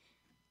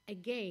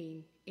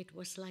 again, it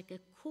was like a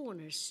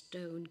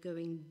cornerstone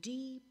going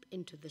deep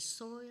into the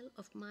soil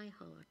of my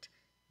heart.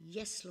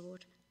 Yes,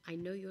 Lord, I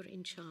know you're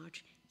in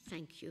charge.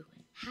 Thank you.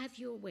 Have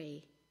your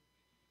way.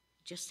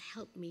 Just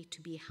help me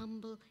to be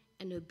humble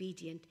and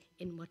obedient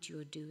in what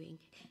you're doing.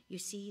 You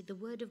see, the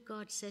Word of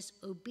God says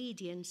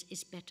obedience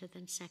is better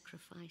than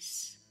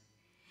sacrifice.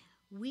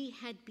 We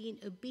had been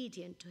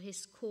obedient to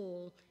his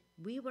call.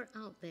 We were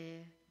out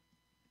there,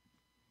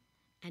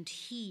 and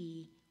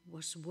he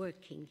was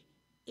working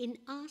in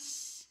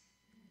us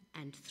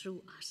and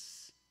through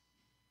us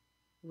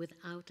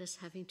without us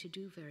having to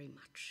do very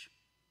much.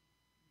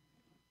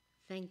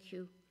 Thank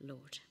you,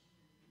 Lord.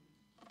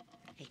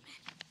 Amen.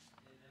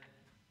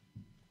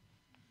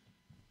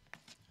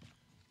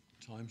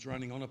 Time's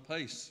running on a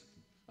pace.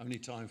 Only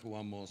time for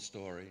one more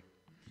story.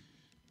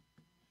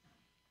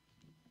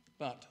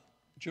 But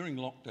during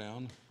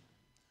lockdown,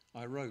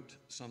 I wrote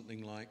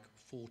something like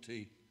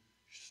 40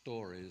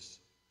 stories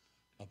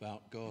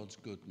about God's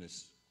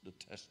goodness, the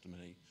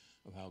testimony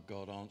of how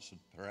God answered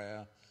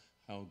prayer,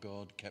 how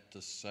God kept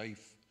us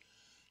safe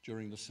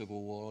during the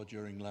Civil War,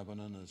 during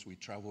Lebanon as we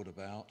traveled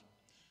about,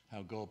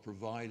 how God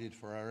provided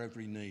for our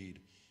every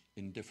need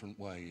in different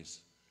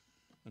ways.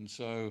 And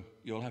so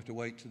you'll have to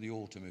wait to the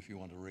autumn if you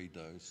want to read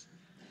those.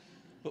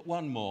 But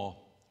one more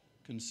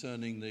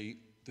concerning the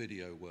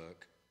video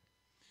work.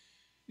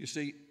 You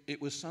see,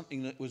 it was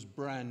something that was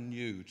brand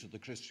new to the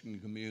Christian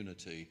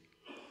community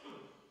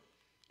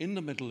In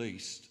the Middle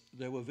East,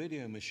 there were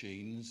video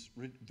machines,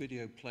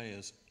 video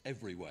players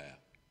everywhere.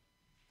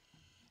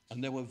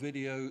 And there were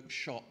video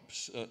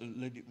shops,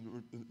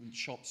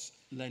 shops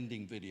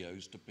lending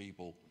videos to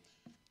people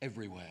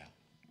everywhere.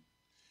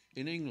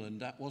 In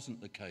England, that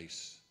wasn't the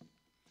case.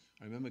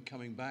 I remember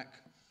coming back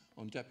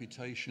on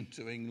deputation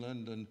to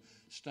England and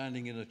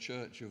standing in a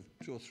church of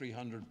 200 or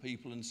 300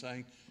 people and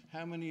saying,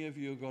 how many of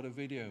you have got a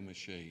video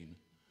machine?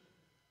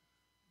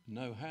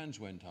 No hands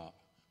went up.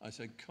 I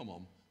said, come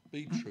on,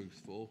 be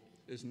truthful.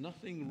 There's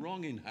nothing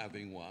wrong in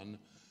having one.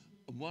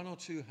 And 1 or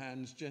 2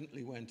 hands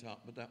gently went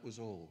up, but that was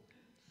all.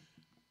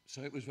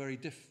 So it was very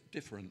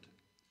different,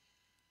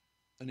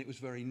 and it was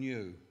very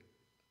new.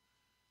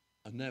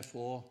 And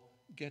therefore,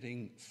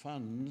 getting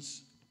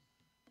funds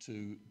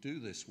to do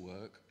this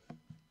work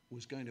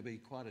was going to be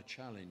quite a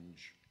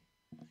challenge.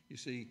 You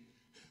see,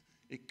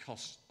 it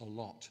cost a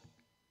lot.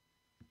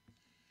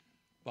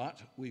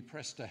 But we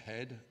pressed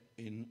ahead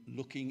in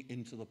looking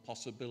into the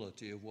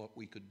possibility of what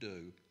we could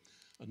do.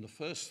 And the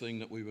first thing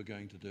that we were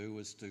going to do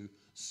was to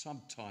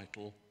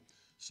subtitle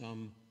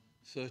some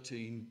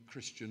 13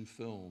 Christian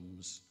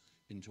films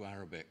into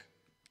Arabic.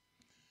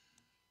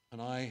 And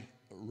I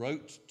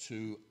wrote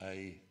to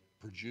a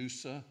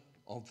producer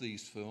of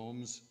these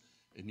films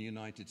in the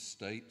United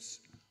States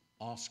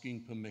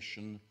asking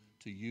permission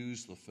to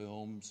use the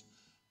films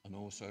and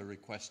also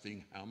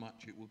requesting how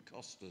much it would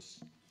cost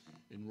us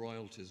in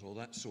royalties or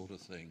that sort of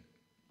thing.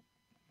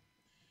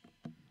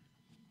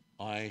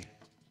 I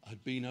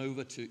had been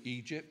over to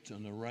Egypt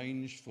and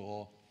arranged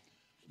for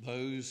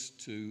those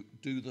to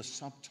do the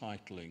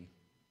subtitling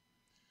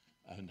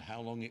and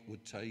how long it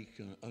would take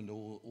and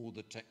all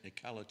the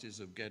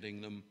technicalities of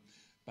getting them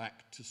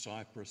back to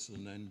Cyprus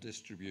and then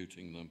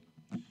distributing them.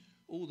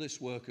 All this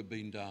work had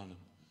been done,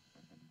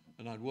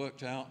 and I'd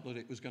worked out that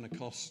it was going to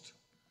cost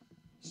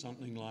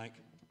something like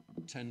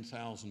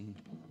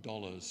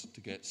 $10,000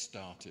 to get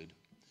started.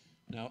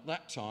 Now, at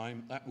that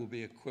time, that would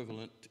be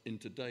equivalent in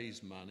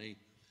today's money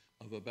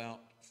of about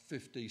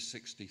 £50,000,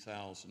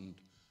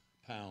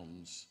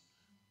 £60,000,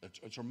 a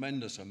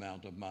tremendous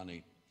amount of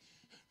money.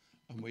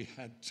 And we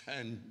had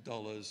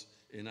 $10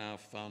 in our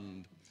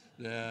fund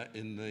there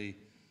in the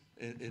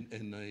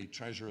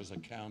treasurer's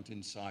account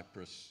in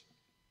Cyprus.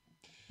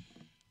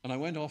 And I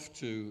went off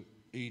to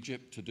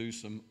Egypt to do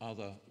some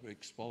other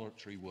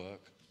exploratory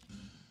work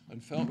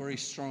and felt very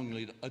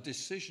strongly that a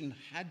decision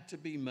had to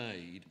be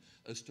made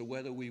as to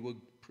whether we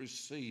would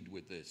proceed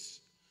with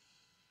this.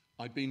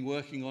 I'd been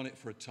working on it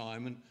for a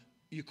time, and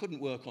you couldn't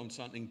work on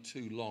something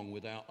too long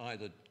without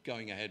either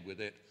going ahead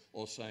with it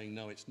or saying,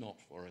 no, it's not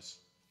for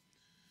us.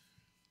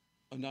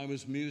 And I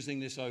was musing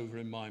this over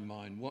in my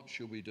mind. What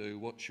should we do?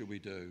 What should we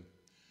do?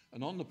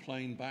 And on the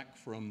plane back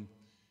from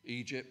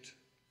Egypt,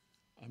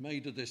 I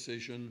made a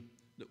decision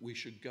that we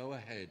should go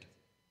ahead.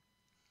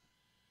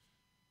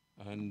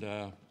 And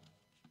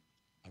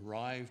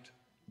arrived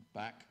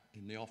back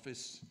in the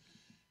office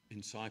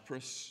in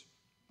Cyprus.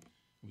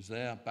 I was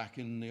there back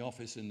in the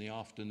office in the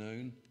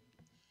afternoon.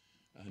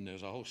 And there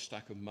was a whole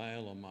stack of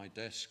mail on my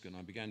desk, and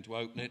I began to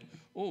open it.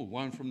 Oh,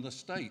 one from the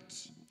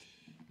States.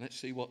 Let's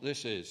see what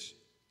this is.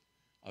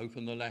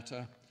 Open the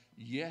letter.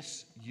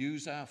 Yes,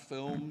 use our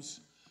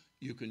films.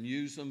 You can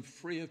use them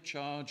free of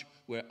charge.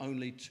 We're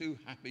only too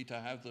happy to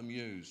have them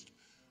used.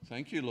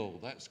 Thank you,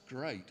 Lord. That's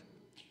great.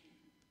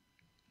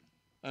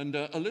 And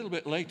a little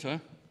bit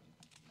later,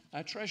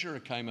 our treasurer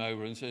came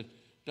over and said,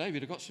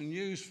 David, I've got some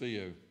news for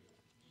you.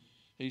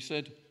 He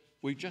said,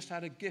 we just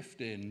had a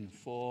gift in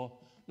for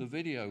the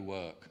video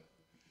work.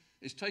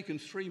 It's taken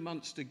 3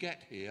 months to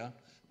get here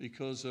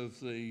because of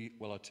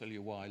well, I'll tell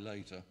you why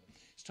later.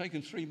 It's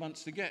taken 3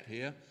 months to get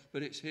here,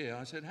 but it's here.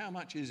 I said, how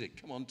much is it?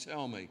 Come on,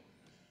 tell me.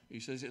 He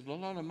says, it's a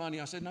lot of money.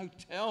 I said, no,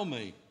 tell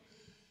me.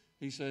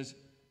 He says,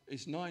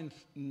 it's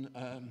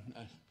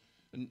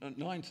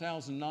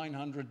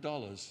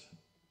 $9,900,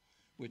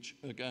 which,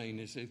 again,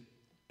 is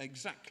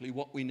exactly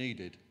what we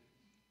needed.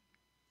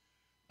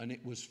 And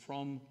it was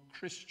from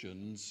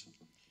Christians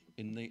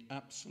in the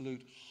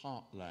absolute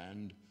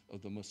heartland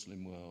of the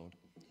Muslim world.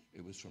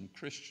 It was from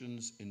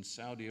Christians in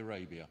Saudi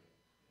Arabia.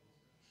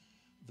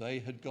 They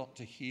had got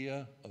to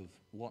hear of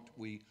what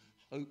we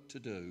hoped to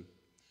do,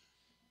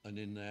 and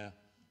in their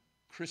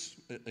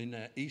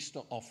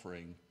Easter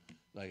offering,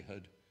 they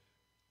had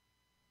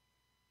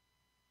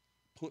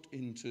put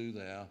into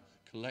their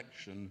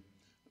collection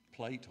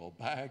plate or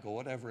bag or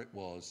whatever it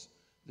was,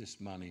 this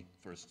money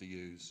for us to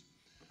use.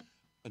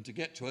 And to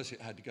get to us,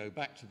 it had to go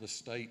back to the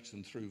States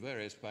and through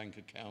various bank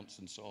accounts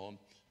and so on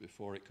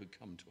before it could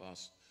come to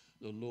us.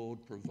 The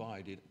Lord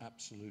provided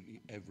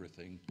absolutely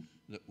everything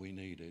that we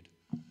needed.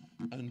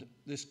 And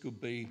this could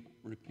be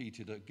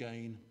repeated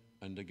again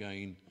and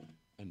again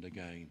and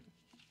again.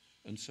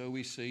 And so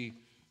we see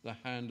the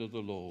hand of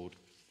the Lord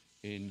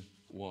in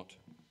what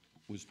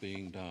was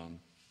being done.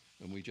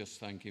 And we just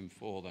thank him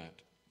for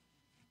that.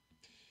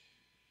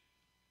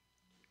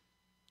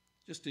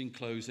 Just in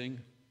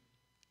closing,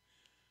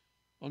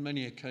 on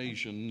many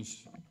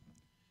occasions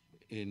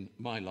in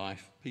my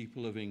life,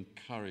 people have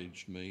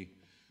encouraged me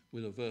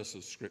with a verse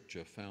of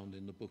scripture found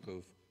in the book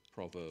of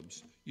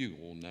Proverbs. You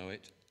all know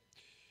it.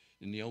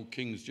 In the old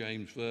King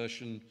James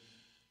Version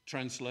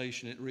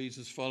translation, it reads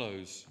as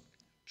follows: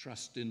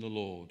 trust in the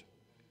Lord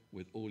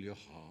with all your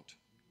heart,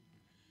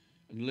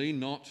 and lean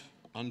not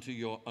unto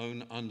your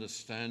own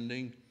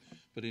understanding,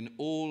 but in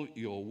all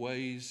your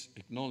ways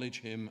acknowledge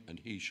him, and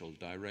he shall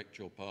direct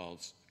your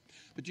paths.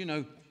 But you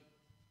know,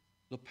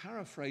 the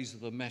paraphrase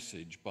of the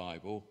Message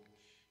Bible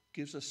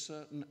gives a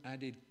certain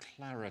added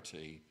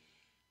clarity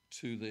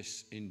to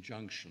this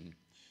injunction,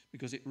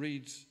 because it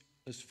reads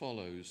as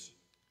follows: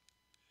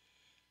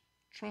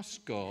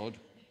 trust God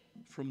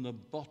from the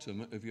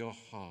bottom of your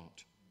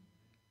heart.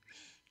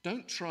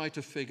 Don't try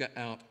to figure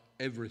out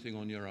everything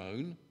on your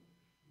own.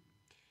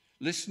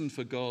 Listen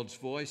for God's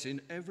voice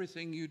in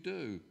everything you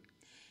do,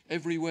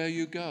 everywhere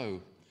you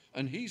go,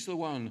 and he's the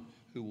one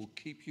who will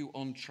keep you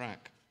on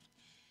track.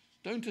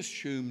 Don't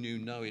assume you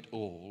know it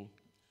all.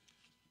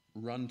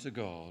 Run to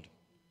God.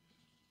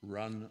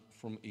 Run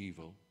from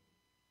evil.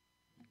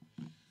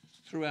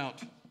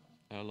 Throughout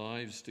our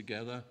lives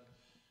together,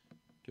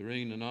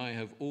 Doreen and I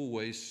have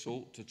always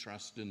sought to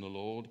trust in the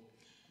Lord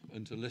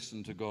and to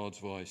listen to God's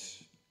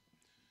voice.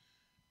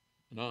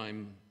 And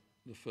I'm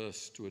the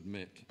first to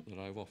admit that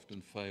I've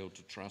often failed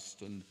to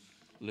trust and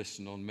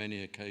listen on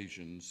many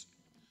occasions.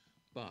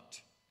 But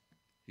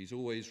he's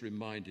always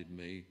reminded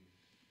me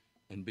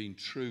and been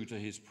true to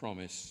his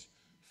promise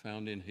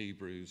found in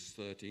Hebrews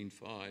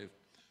 13:5.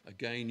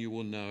 Again, you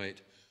will know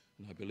it,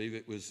 and I believe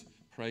it was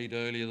prayed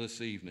earlier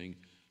this evening: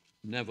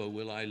 never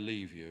will I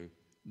leave you,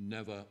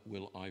 never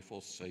will I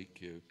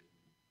forsake you.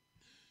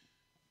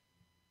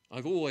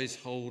 I've always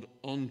held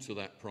on to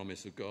that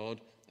promise of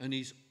God, and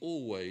he's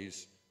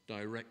always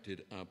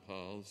directed our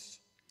paths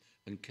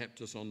and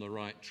kept us on the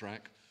right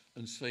track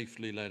and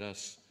safely led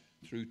us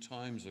through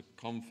times of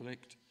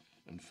conflict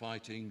and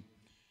fighting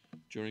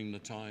during the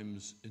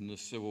times in the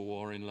civil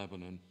war in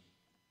Lebanon.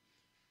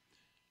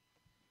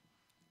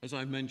 As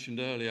I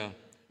mentioned earlier,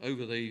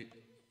 over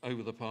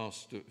the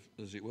past,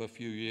 as it were,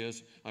 few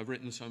years, I've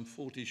written some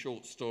 40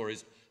 short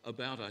stories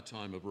about our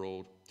time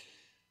abroad.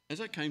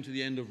 As I came to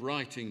the end of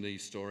writing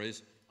these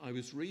stories, I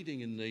was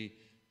reading in the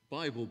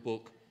Bible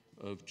book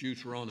of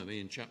Deuteronomy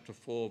in chapter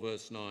 4,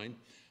 verse 9,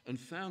 and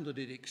found that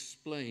it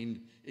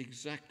explained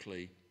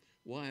exactly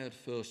why I had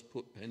first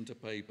put pen to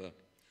paper,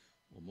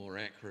 or more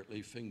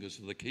accurately, fingers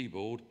to the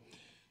keyboard,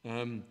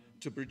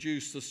 to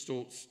produce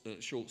the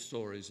short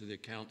stories of the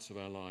accounts of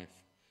our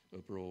life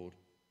abroad.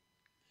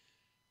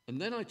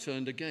 And then I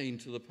turned again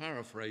to the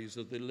paraphrase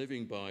of the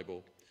Living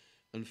Bible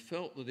and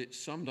felt that it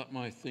summed up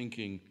my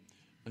thinking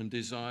and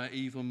desire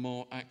even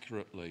more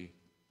accurately.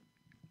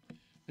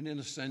 And in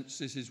a sense,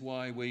 this is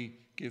why we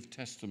give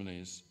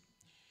testimonies.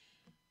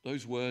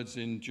 Those words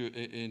in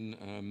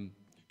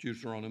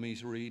Deuteronomy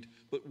read,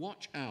 "But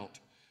watch out,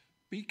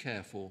 be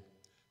careful,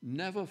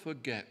 never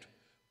forget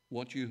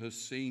what you have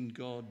seen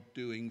God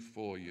doing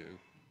for you.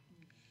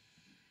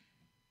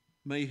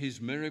 May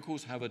his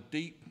miracles have a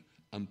deep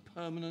and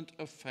permanent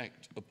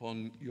effect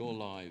upon your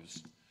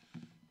lives.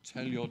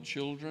 Tell your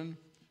children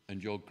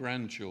and your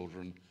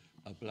grandchildren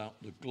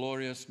about the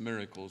glorious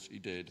miracles he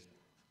did."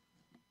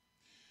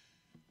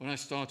 When I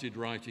started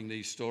writing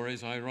these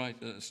stories, I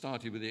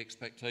started with the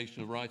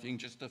expectation of writing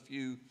just a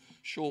few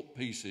short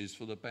pieces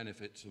for the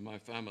benefits of my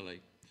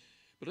family.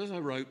 But as I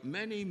wrote,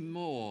 many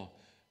more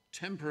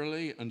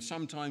temporarily and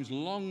sometimes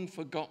long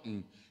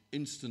forgotten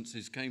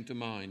instances came to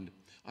mind.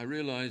 I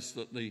realized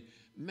that the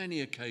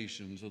many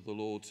occasions of the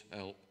Lord's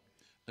help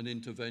and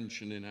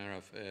intervention in our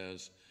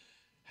affairs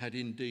had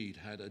indeed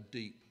had a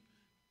deep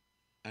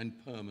and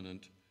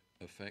permanent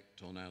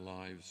effect on our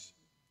lives.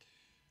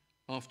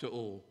 After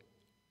all,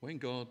 when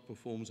God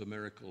performs a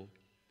miracle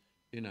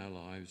in our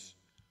lives,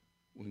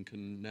 one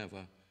can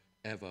never,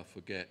 ever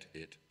forget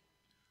it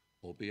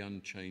or be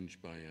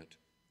unchanged by it.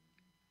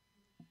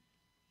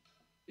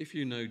 If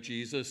you know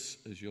Jesus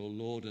as your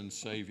Lord and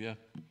Saviour,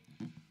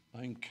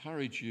 I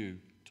encourage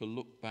you to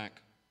look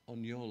back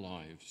on your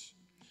lives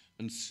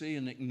and see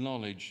and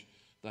acknowledge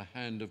the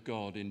hand of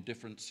God in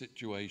different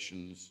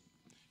situations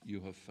you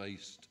have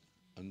faced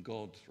and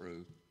gone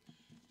through,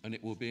 and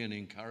it will be an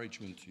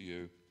encouragement to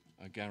you,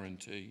 I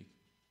guarantee.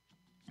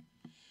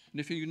 And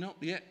if you've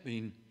not yet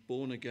been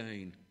born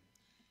again,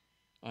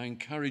 I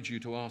encourage you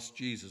to ask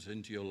Jesus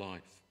into your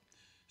life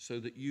so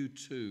that you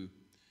too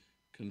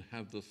can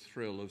have the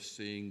thrill of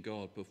seeing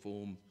God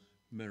perform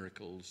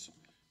miracles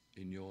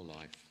in your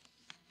life.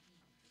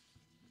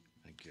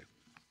 Thank you.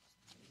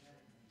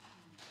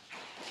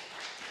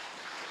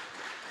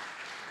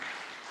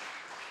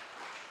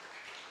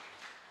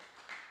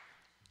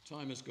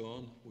 Time has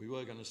gone. We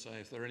were going to say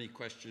if there are any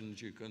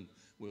questions,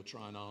 we'll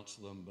try and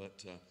answer them,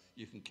 but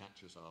you can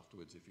catch us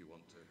afterwards if you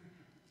want to.